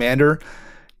effects in Commander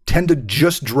tend to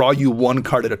just draw you 1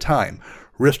 card at a time.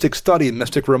 Rhystic Study,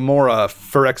 Mystic Remora,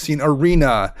 Phyrexian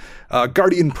Arena,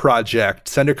 Guardian Project,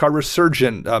 Zendikar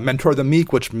Resurgent, Mentor the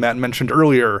Meek, which Matt mentioned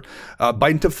earlier,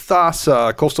 Bident of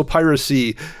Thassa, Coastal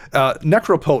Piracy,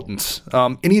 Necropotence,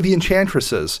 any of the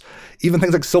Enchantresses, even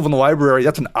things like Sylvan Library,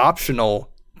 that's an optional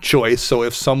choice. So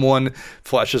if someone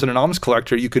flashes in an Alms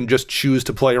Collector, you can just choose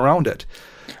to play around it.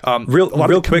 Real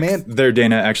quick there,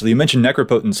 Dana, actually, you mentioned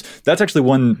Necropotence. That's actually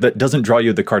one that doesn't draw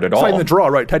you the card at all. It's not even the draw,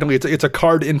 right? Technically, it's a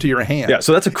card into your hand. Yeah,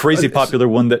 so that's a crazy popular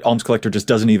one that Alms Collector just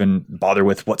doesn't even bother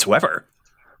with whatsoever.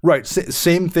 Right.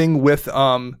 Same thing with,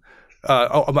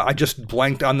 I just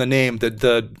blanked on the name,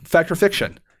 the Fact or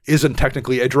Fiction isn't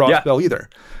technically a draw spell either.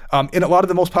 In a lot of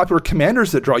the most popular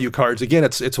commanders that draw you cards, again,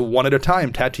 it's 1 at a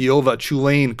time. Tatyova,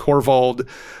 Chulane, Korvald,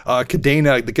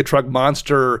 Kadena, the Gitrog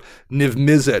Monster, Niv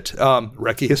Mizzet,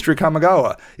 Reki History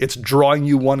Kamigawa. It's drawing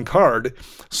you 1 card.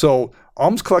 So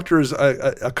Alms Collector is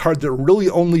a card that really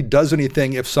only does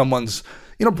anything if someone's,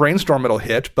 Brainstorm it'll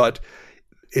hit, but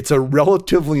it's a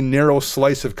relatively narrow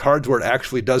slice of cards where it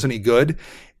actually does any good.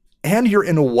 And you're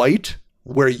in a white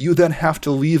where you then have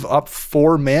to leave up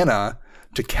 4 mana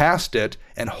to cast it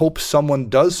and hope someone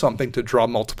does something to draw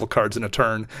multiple cards in a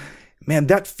turn. Man,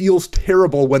 that feels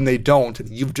terrible when they don't.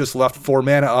 You've just left 4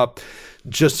 mana up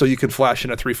just so you can flash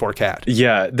in a 3/4 cat.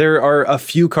 Yeah, there are a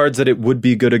few cards that it would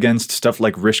be good against, stuff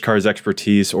like Rishkar's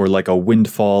Expertise or like a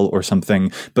Windfall or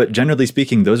something, but generally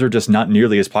speaking, those are just not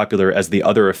nearly as popular as the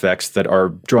other effects that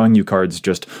are drawing you cards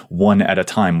just 1 at a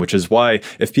time, which is why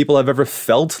if people have ever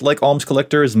felt like Alms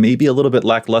Collector is maybe a little bit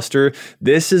lackluster,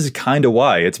 this is kind of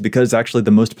why. It's because actually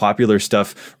the most popular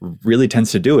stuff really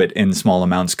tends to do it in small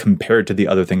amounts compared to the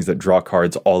other things that draw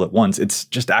cards all at once. It's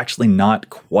just actually not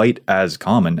quite as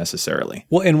common necessarily.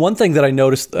 Well, and one thing that I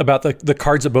noticed about the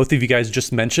cards that both of you guys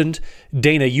just mentioned,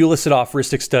 Dana, you listed off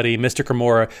Rhystic Study, Mystic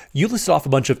Remora. You listed off a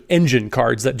bunch of engine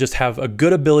cards that just have a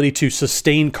good ability to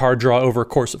sustain card draw over a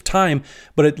course of time.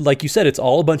 But like you said, it's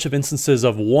all a bunch of instances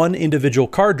of one individual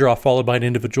card draw followed by an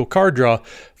individual card draw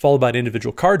followed by an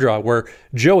individual card draw, where,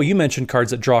 Joey, you mentioned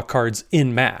cards that draw cards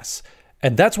in mass.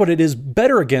 And that's what it is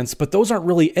better against, but those aren't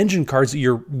really engine cards that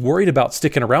you're worried about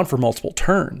sticking around for multiple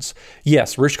turns.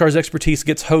 Yes, Rishkar's Expertise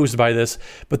gets hosed by this,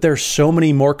 but there's so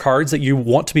many more cards that you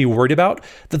want to be worried about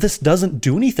that this doesn't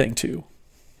do anything to.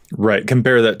 Right.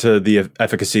 Compare that to the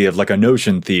efficacy of like a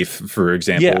Notion Thief, for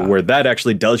example, where that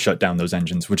actually does shut down those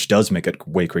engines, which does make it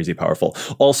way crazy powerful.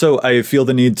 Also, I feel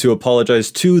the need to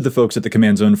apologize to the folks at the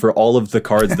Command Zone for all of the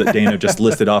cards that Dana just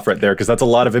listed off right there, because that's a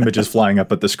lot of images flying up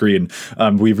at the screen.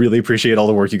 We really appreciate all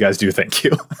the work you guys do. Thank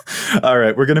you. All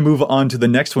right. We're going to move on to the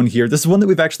next one here. This is one that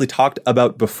we've actually talked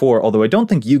about before, although I don't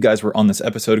think you guys were on this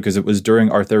episode because it was during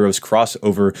our Theros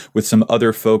crossover with some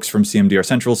other folks from CMDR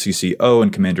Central, CCO,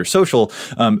 and Commander Social.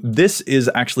 This is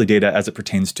actually data as it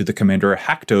pertains to the commander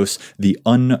Haktos the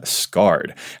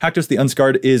Unscarred. Haktos the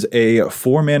Unscarred is a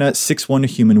 4-mana 6/1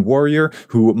 human warrior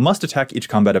who must attack each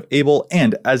combat of Abel,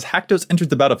 and as Haktos enters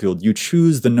the battlefield, you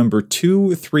choose the number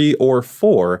 2, 3, or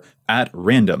 4 at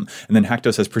random. And then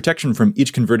Haktos has protection from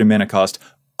each converted mana cost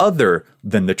other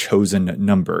than the chosen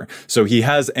number. So he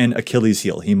has an Achilles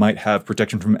heel. He might have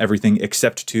protection from everything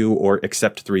except 2 or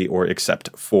except 3 or except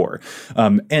 4.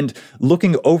 And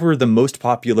looking over the most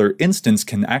popular instance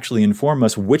can actually inform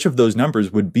us which of those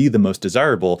numbers would be the most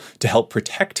desirable to help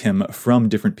protect him from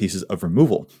different pieces of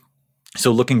removal.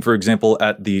 So looking, for example,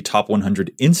 at the top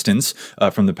 100 instance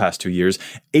from the past 2 years,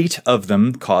 8 of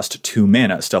them cost 2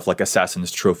 mana, stuff like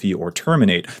Assassin's Trophy or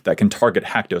Terminate that can target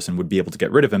Haktos and would be able to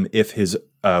get rid of him if his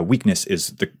weakness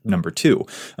is the number 2.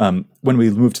 When we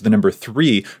move to the number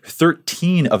 3,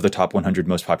 13 of the top 100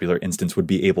 most popular instance would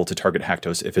be able to target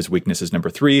Haktos if his weakness is number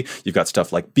 3. You've got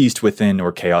stuff like Beast Within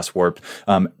or Chaos Warp.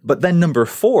 But then number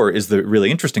 4 is the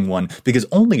really interesting one because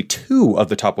only 2 of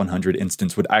the top 100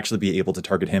 instance would actually be able to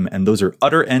target him, and those are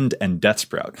Utter End and Death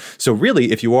Sprout. So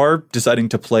really, if you are deciding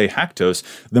to play Haktos,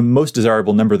 the most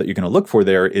desirable number that you're going to look for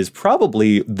there is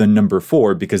probably the number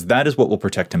 4, because that is what will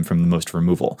protect him from the most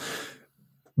removal.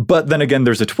 But then again,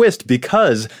 there's a twist,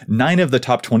 because 9 of the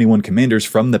top 21 commanders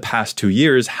from the past 2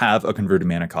 years have a converted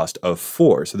mana cost of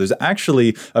 4. So there's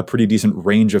actually a pretty decent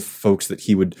range of folks that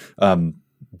he would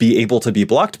be able to be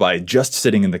blocked by just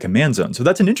sitting in the command zone. So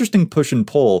that's an interesting push and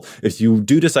pull. If you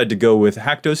do decide to go with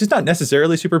Haktos, he's not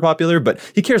necessarily super popular, but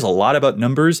he cares a lot about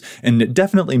numbers, and it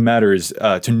definitely matters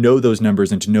to know those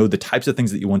numbers and to know the types of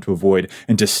things that you want to avoid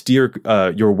and to steer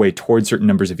your way towards certain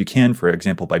numbers if you can, for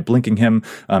example, by blinking him.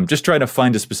 Just try to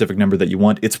find a specific number that you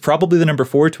want. It's probably the number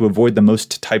 4 to avoid the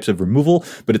most types of removal,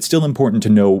 but it's still important to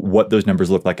know what those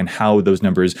numbers look like and how those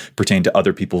numbers pertain to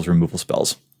other people's removal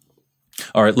spells.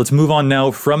 All right, let's move on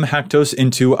now from Haktos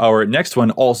into our next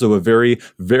one, also a very,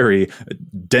 very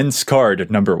dense card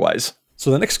number-wise.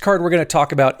 So the next card we're going to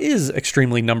talk about is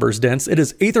extremely numbers dense. It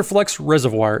is Aetherflux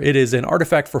Reservoir. It is an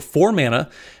artifact for 4 mana,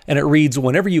 and it reads,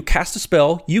 whenever you cast a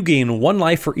spell, you gain 1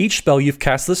 life for each spell you've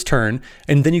cast this turn,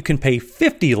 and then you can pay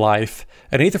 50 life.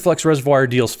 An Aetherflux Reservoir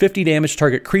deals 50 damage to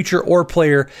target creature or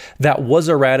player. That was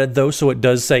errated, though, so it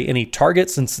does say any target,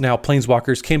 since now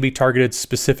Planeswalkers can be targeted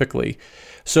specifically.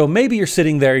 So maybe you're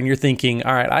sitting there and you're thinking,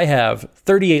 all right, I have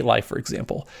 38 life, for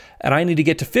example, and I need to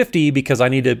get to 50 because I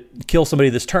need to kill somebody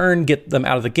this turn, get them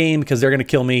out of the game because they're going to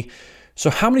kill me.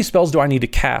 So how many spells do I need to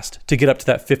cast to get up to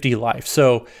that 50 life?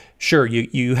 So sure,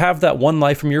 you have that 1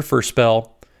 life from your first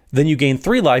spell, then you gain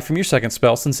 3 life from your second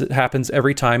spell, since it happens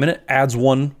every time, and it adds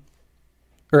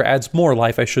more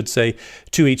life, I should say,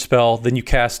 to each spell. Then you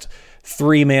cast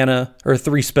 3 mana or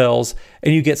 3 spells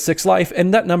and you get 6 life,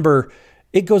 and that number,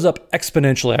 it goes up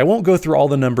exponentially. I won't go through all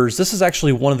the numbers. This is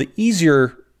actually one of the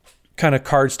easier kind of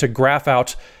cards to graph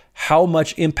out how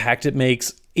much impact it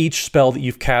makes each spell that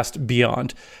you've cast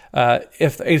beyond.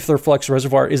 If Aetherflux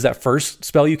Reservoir is that first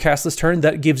spell you cast this turn,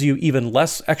 that gives you even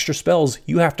less extra spells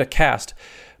you have to cast.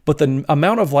 But the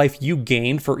amount of life you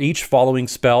gain for each following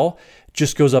spell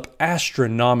just goes up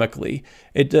astronomically.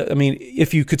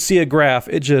 If you could see a graph,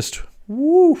 it just,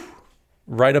 woo,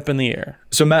 right up in the air.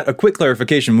 So Matt, a quick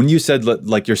clarification. When you said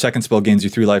like your second spell gains you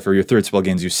 3 life or your third spell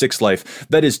gains you 6 life,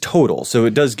 that is total. So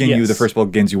it does gain you, the first spell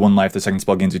gains you 1 life, the second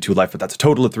spell gains you 2 life, but that's a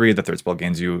total of 3. The third spell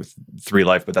gains you 3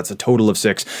 life, but that's a total of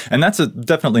 6. And that's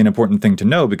definitely an important thing to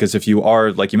know, because if you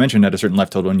are, like you mentioned, at a certain life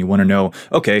total and you want to know,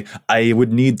 okay, I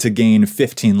would need to gain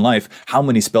 15 life, how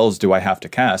many spells do I have to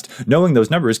cast? Knowing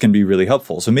those numbers can be really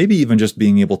helpful. So maybe even just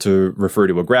being able to refer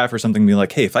to a graph or something, be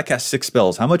like, hey, if I cast 6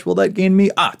 spells, how much will that gain me?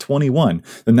 21.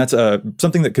 Then that's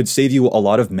something that could save you a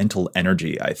lot of mental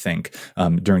energy, I think,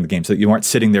 during the game, so that you aren't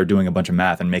sitting there doing a bunch of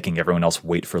math and making everyone else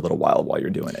wait for a little while you're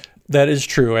doing it. That is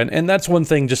true. And that's one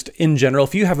thing just in general.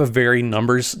 If you have a very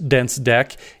numbers dense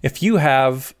deck, if you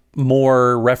have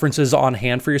more references on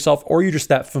hand for yourself, or you're just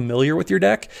that familiar with your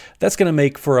deck, that's going to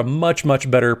make for a much, much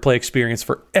better play experience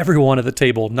for everyone at the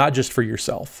table, not just for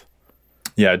yourself.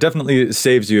 Yeah, it definitely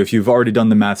saves you if you've already done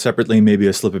the math separately, maybe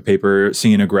a slip of paper,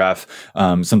 seeing a graph,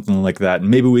 something like that.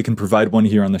 And maybe we can provide one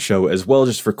here on the show as well,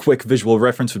 just for quick visual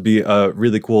reference would be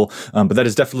really cool. But that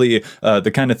is definitely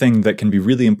the kind of thing that can be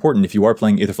really important if you are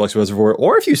playing Aetherflux Reservoir,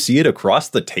 or if you see it across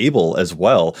the table as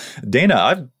well. Dana,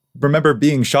 I've remember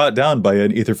being shot down by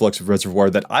an Aetherflux Reservoir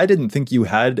that I didn't think you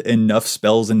had enough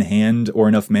spells in hand or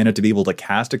enough mana to be able to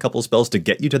cast a couple spells to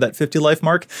get you to that 50 life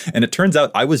mark. And it turns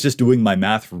out I was just doing my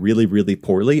math really, really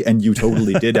poorly, and you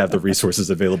totally did have the resources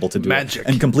available to do Magic. it.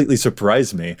 And completely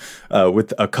surprised me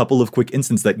with a couple of quick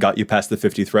instants that got you past the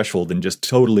 50 threshold and just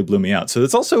totally blew me out. So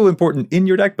it's also important in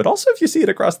your deck, but also if you see it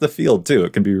across the field too,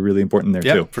 it can be really important there too.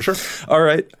 Yeah, for sure. All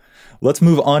right. Let's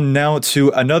move on now to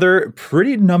another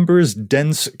pretty numbers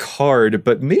dense card,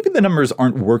 but maybe the numbers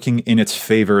aren't working in its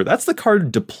favor. That's the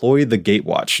card Deploy the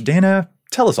Gatewatch. Dana,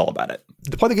 tell us all about it.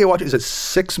 Deploy the Gatewatch is a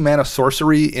 6 mana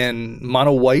sorcery in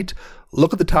mono white.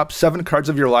 Look at the top 7 cards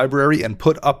of your library and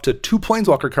put up to 2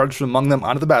 Planeswalker cards from among them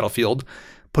onto the battlefield.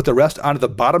 Put the rest onto the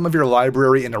bottom of your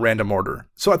library in a random order.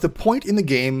 So at the point in the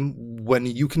game when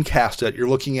you can cast it, you're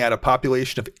looking at a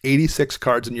population of 86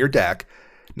 cards in your deck.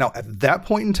 Now, at that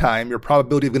point in time, your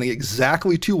probability of getting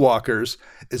exactly 2 walkers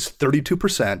is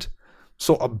 32%,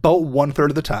 so about 1/3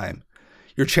 of the time.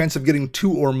 Your chance of getting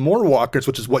 2 or more walkers,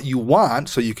 which is what you want,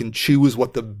 so you can choose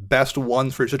what the best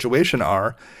ones for your situation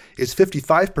are, is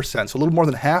 55%, so a little more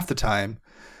than half the time.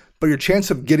 But your chance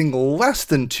of getting less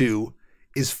than 2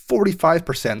 is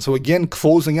 45%. So again,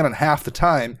 closing in on half the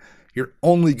time, you're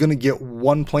only going to get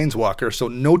 1 Planeswalker, so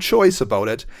no choice about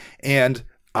it. And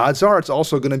odds are it's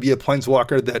also going to be a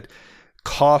Planeswalker that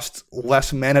costs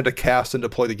less mana to cast and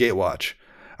Deploy the Gatewatch.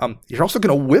 You're also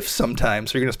going to whiff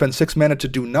sometimes, so you're going to spend 6 mana to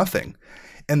do nothing.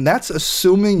 And that's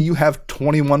assuming you have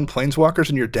 21 Planeswalkers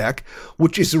in your deck,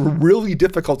 which is really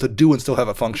difficult to do and still have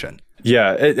a function.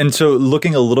 Yeah, and so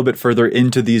looking a little bit further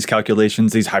into these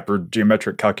calculations, these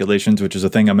hypergeometric calculations, which is a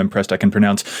thing I'm impressed I can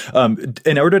pronounce,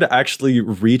 in order to actually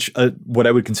reach what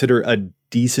I would consider a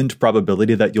decent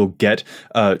probability that you'll get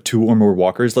 2 or more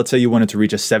walkers. Let's say you wanted to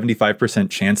reach a 75%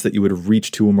 chance that you would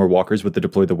reach 2 or more walkers with the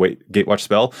Deploy the Gatewatch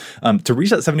spell. To reach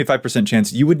that 75%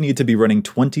 chance, you would need to be running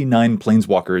 29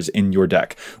 planeswalkers in your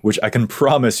deck, which I can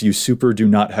promise you super do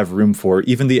not have room for.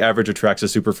 Even the average Atraxa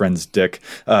Super Friends deck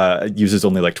uses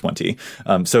only like 20.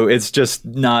 So it's just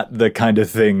not the kind of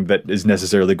thing that is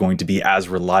necessarily going to be as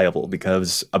reliable,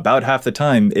 because about half the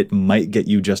time it might get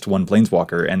you just 1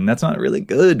 planeswalker, and that's not really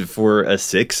good for a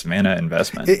 6 mana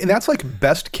investment. And that's like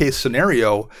best case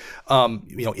scenario.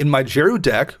 In my Jeru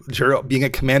deck, Jeru being a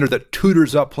commander that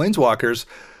tutors up planeswalkers,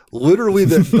 literally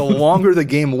the longer the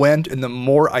game went and the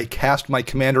more I cast my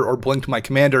commander or blinked my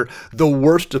commander, the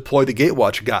worse Deploy the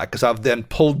Gatewatch got, because I've then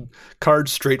pulled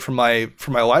cards straight from my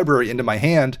library into my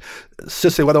hand.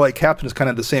 Sisay Weatherlight Captain is kind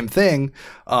of the same thing.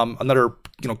 Another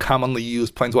commonly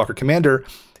used planeswalker commander.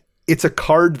 It's a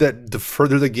card that the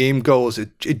further the game goes,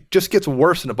 it just gets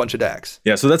worse in a bunch of decks.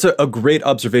 Yeah, so that's a great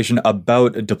observation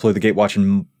about Deploy the Gatewatch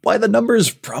and why the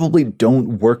numbers probably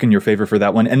don't work in your favor for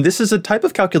that one. And this is a type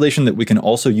of calculation that we can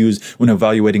also use when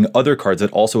evaluating other cards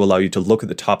that also allow you to look at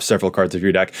the top several cards of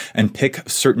your deck and pick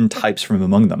certain types from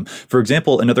among them. For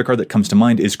example, another card that comes to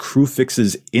mind is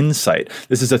Crewfix's Insight.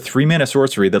 This is a 3-mana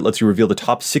sorcery that lets you reveal the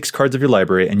top 6 cards of your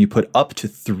library, and you put up to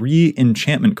 3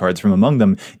 enchantment cards from among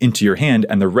them into your hand,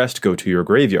 and the rest go to your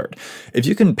graveyard. If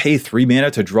you can pay 3 mana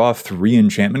to draw 3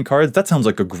 enchantment cards, that sounds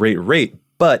like a great rate.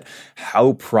 But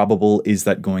how probable is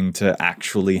that going to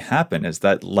actually happen? Is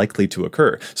that likely to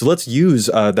occur? So let's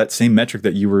use that same metric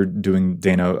that you were doing,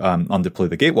 Dana, on Deploy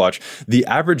the Gatewatch. The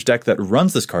average deck that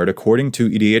runs this card, according to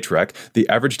EDHREC, the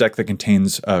average deck that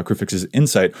contains Crewfix's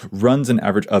Insight runs an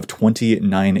average of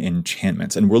 29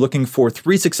 enchantments. And we're looking for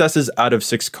 3 successes out of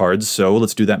 6 cards. So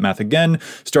let's do that math again.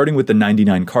 Starting with the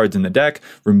 99 cards in the deck,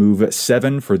 remove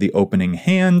 7 for the opening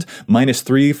hand, minus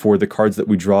 3 for the cards that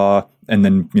we draw. And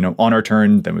then, on our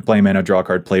turn, then we play a mana, draw a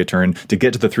card, play a turn to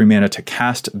get to the 3 mana to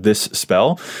cast this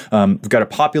spell. We've got a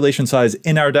population size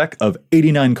in our deck of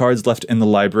 89 cards left in the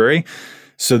library.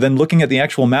 So then looking at the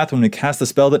actual math, when we cast the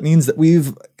spell, that means that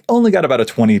we've only got about a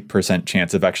 20%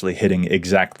 chance of actually hitting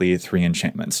exactly 3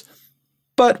 enchantments.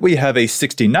 But we have a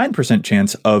 69%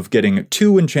 chance of getting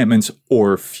 2 enchantments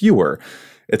or fewer.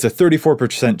 It's a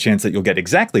 34% chance that you'll get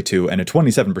exactly 2 and a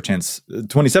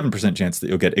 27% chance that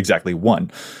you'll get exactly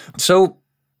 1. So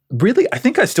really, I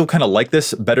think I still kind of like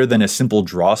this better than a simple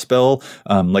draw spell,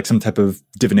 like some type of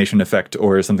divination effect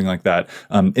or something like that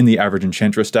in the average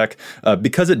Enchantress deck,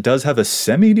 because it does have a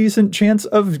semi-decent chance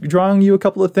of drawing you a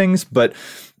couple of things, but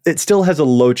it still has a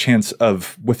low chance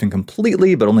of whiffing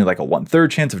completely, but only like a 1/3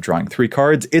 chance of drawing 3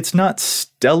 cards. It's not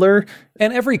stellar.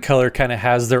 And every color kind of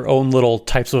has their own little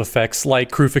types of effects,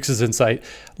 like Crewfix's Insight,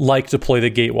 like Deploy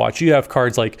the Gatewatch. You have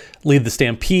cards like Lead the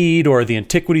Stampede or the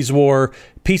Antiquities War,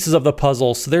 Pieces of the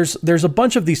Puzzle. So there's a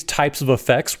bunch of these types of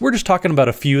effects. We're just talking about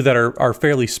a few that are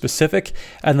fairly specific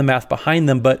and the math behind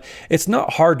them, but it's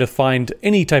not hard to find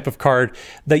any type of card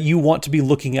that you want to be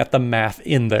looking at the math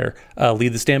in there.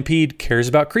 Lead the Stampede cares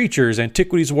about creatures,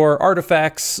 Antiquities War,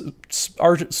 artifacts,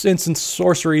 instant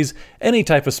sorceries, any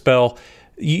type of spell.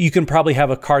 You can probably have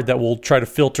a card that will try to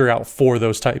filter out for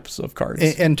those types of cards.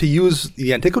 And to use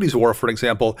the Antiquities War, for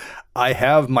example, I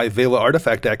have my Vela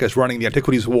Artifact deck as running the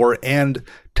Antiquities War and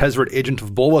Tezzeret Agent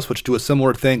of Bolas, which do a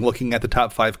similar thing, looking at the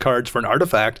top 5 cards for an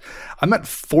artifact. I'm at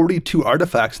 42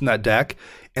 artifacts in that deck,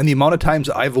 and the amount of times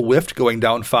I've whiffed going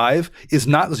down 5 is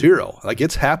not 0. Like,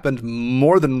 it's happened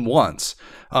more than once.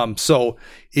 So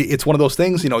it's one of those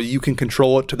things, you can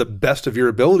control it to the best of your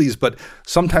abilities, but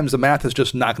sometimes the math is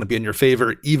just not going to be in your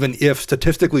favor, even if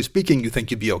statistically speaking, you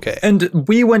think you'd be okay. And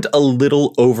we went a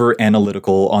little over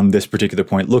analytical on this particular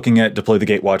point, looking at Deploy the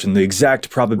Gatewatch and the exact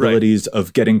probabilities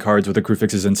of getting cards with a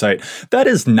Crewfix's Insight. That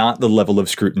is not the level of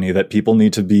scrutiny that people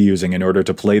need to be using in order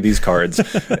to play these cards.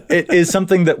 It is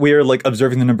something that we are like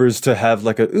observing the numbers to have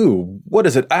like what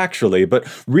is it actually? But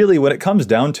really, when it comes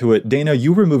down to it, Dana,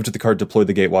 you removed the card Deploy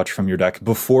the Gatewatch from your deck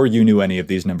before you knew any of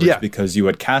these numbers because you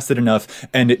had casted enough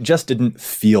and it just didn't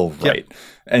feel right. Yep.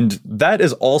 And that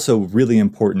is also really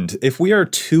important. If we are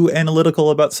too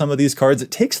analytical about some of these cards, it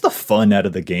takes the fun out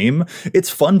of the game. It's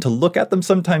fun to look at them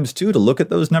sometimes too, to look at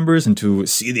those numbers and to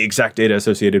see the exact data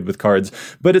associated with cards.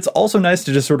 But it's also nice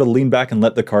to just sort of lean back and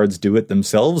let the cards do it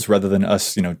themselves rather than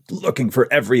us, looking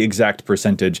for every exact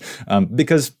percentage.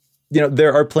 Because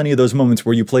there are plenty of those moments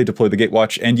where you play Deploy the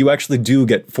Gatewatch and you actually do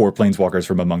get 4 planeswalkers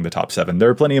from among the top 7. There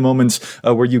are plenty of moments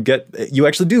where you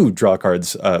actually do draw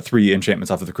cards, 3 enchantments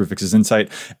off of the Crewfix's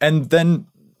Insight, and then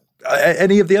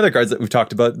any of the other cards that we've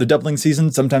talked about, the doubling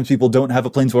season, sometimes people don't have a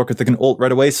planeswalker that can ult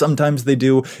right away. Sometimes they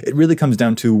do. It really comes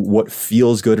down to what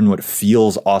feels good and what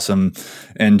feels awesome.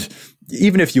 And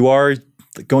even if you are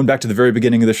going back to the very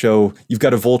beginning of the show, you've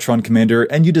got a Voltron commander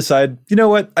and you decide, you know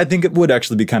what, I think it would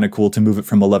actually be kind of cool to move it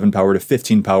from 11 power to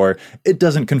 15 power. It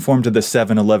doesn't conform to the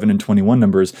 7, 11, and 21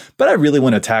 numbers, but I really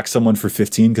want to attack someone for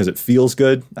 15 because it feels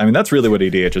good. I mean, that's really what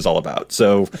EDH is all about.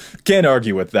 So can't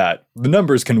argue with that. The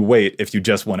numbers can wait if you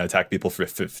just want to attack people for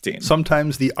 15.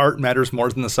 Sometimes the art matters more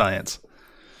than the science.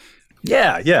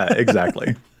 Yeah,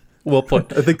 exactly. Well put.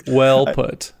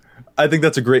 Put. I think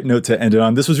that's a great note to end it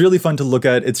on. This was really fun to look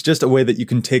at. It's just a way that you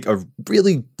can take a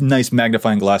really nice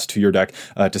magnifying glass to your deck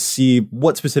to see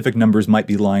what specific numbers might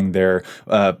be lying there,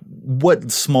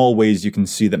 what small ways you can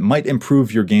see that might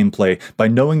improve your gameplay by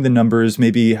knowing the numbers,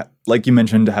 maybe like you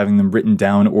mentioned, having them written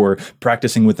down or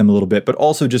practicing with them a little bit, but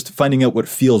also just finding out what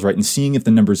feels right and seeing if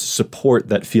the numbers support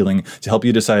that feeling to help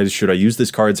you decide, should I use these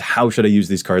cards? How should I use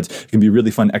these cards? It can be a really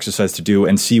fun exercise to do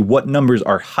and see what numbers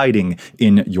are hiding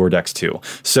in your decks too.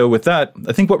 So with that,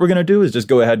 I think what we're going to do is just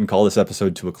go ahead and call this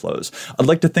episode to a close. I'd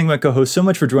like to thank my co-host so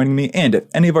much for joining me, and if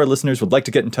any of our listeners would like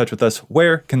to get in touch with us,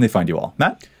 where can they find you all?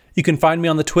 Matt? You can find me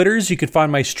on the Twitters. You can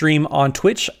find my stream on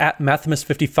Twitch at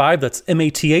Mathimus55. That's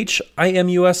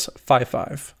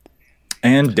MATHIMUS55.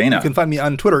 And Dana. You can find me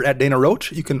on Twitter at Dana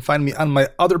Roach. You can find me on my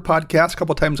other podcast a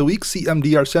couple times a week,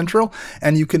 CMDR Central.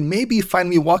 And you can maybe find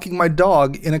me walking my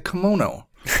dog in a kimono.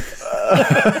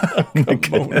 My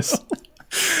goodness.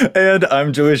 And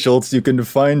I'm Joey Schultz. You can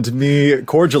find me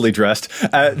cordially dressed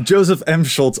at Joseph M.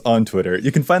 Schultz on Twitter.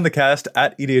 You can find the cast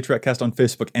at EDHRECast on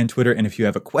Facebook and Twitter. And if you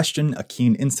have a question, a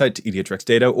keen insight to EDHREC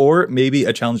data, or maybe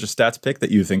a challenge or stats pick that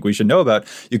you think we should know about,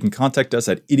 you can contact us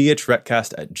at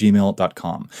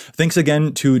EDHRECast@gmail.com. Thanks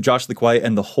again to Josh Lequai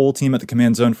and the whole team at the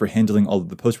Command Zone for handling all of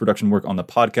the post-production work on the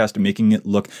podcast and making it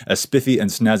look as spiffy and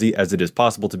snazzy as it is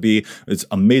possible to be. It's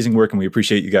amazing work, and we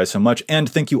appreciate you guys so much. And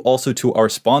thank you also to our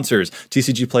sponsors,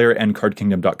 TCG Player and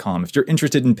CardKingdom.com. If you're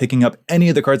interested in picking up any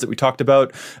of the cards that we talked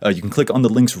about, you can click on the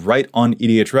links right on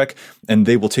EDHREC, and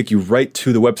they will take you right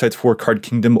to the websites for Card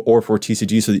Kingdom or for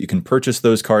TCG so that you can purchase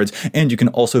those cards. And you can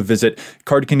also visit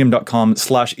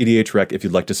cardkingdom.com/EDHREC if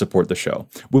you'd like to support the show.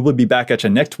 We will be back at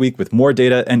you next week with more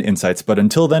data and insights. But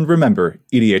until then, remember,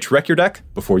 EDHREC your deck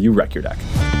before you wreck your deck.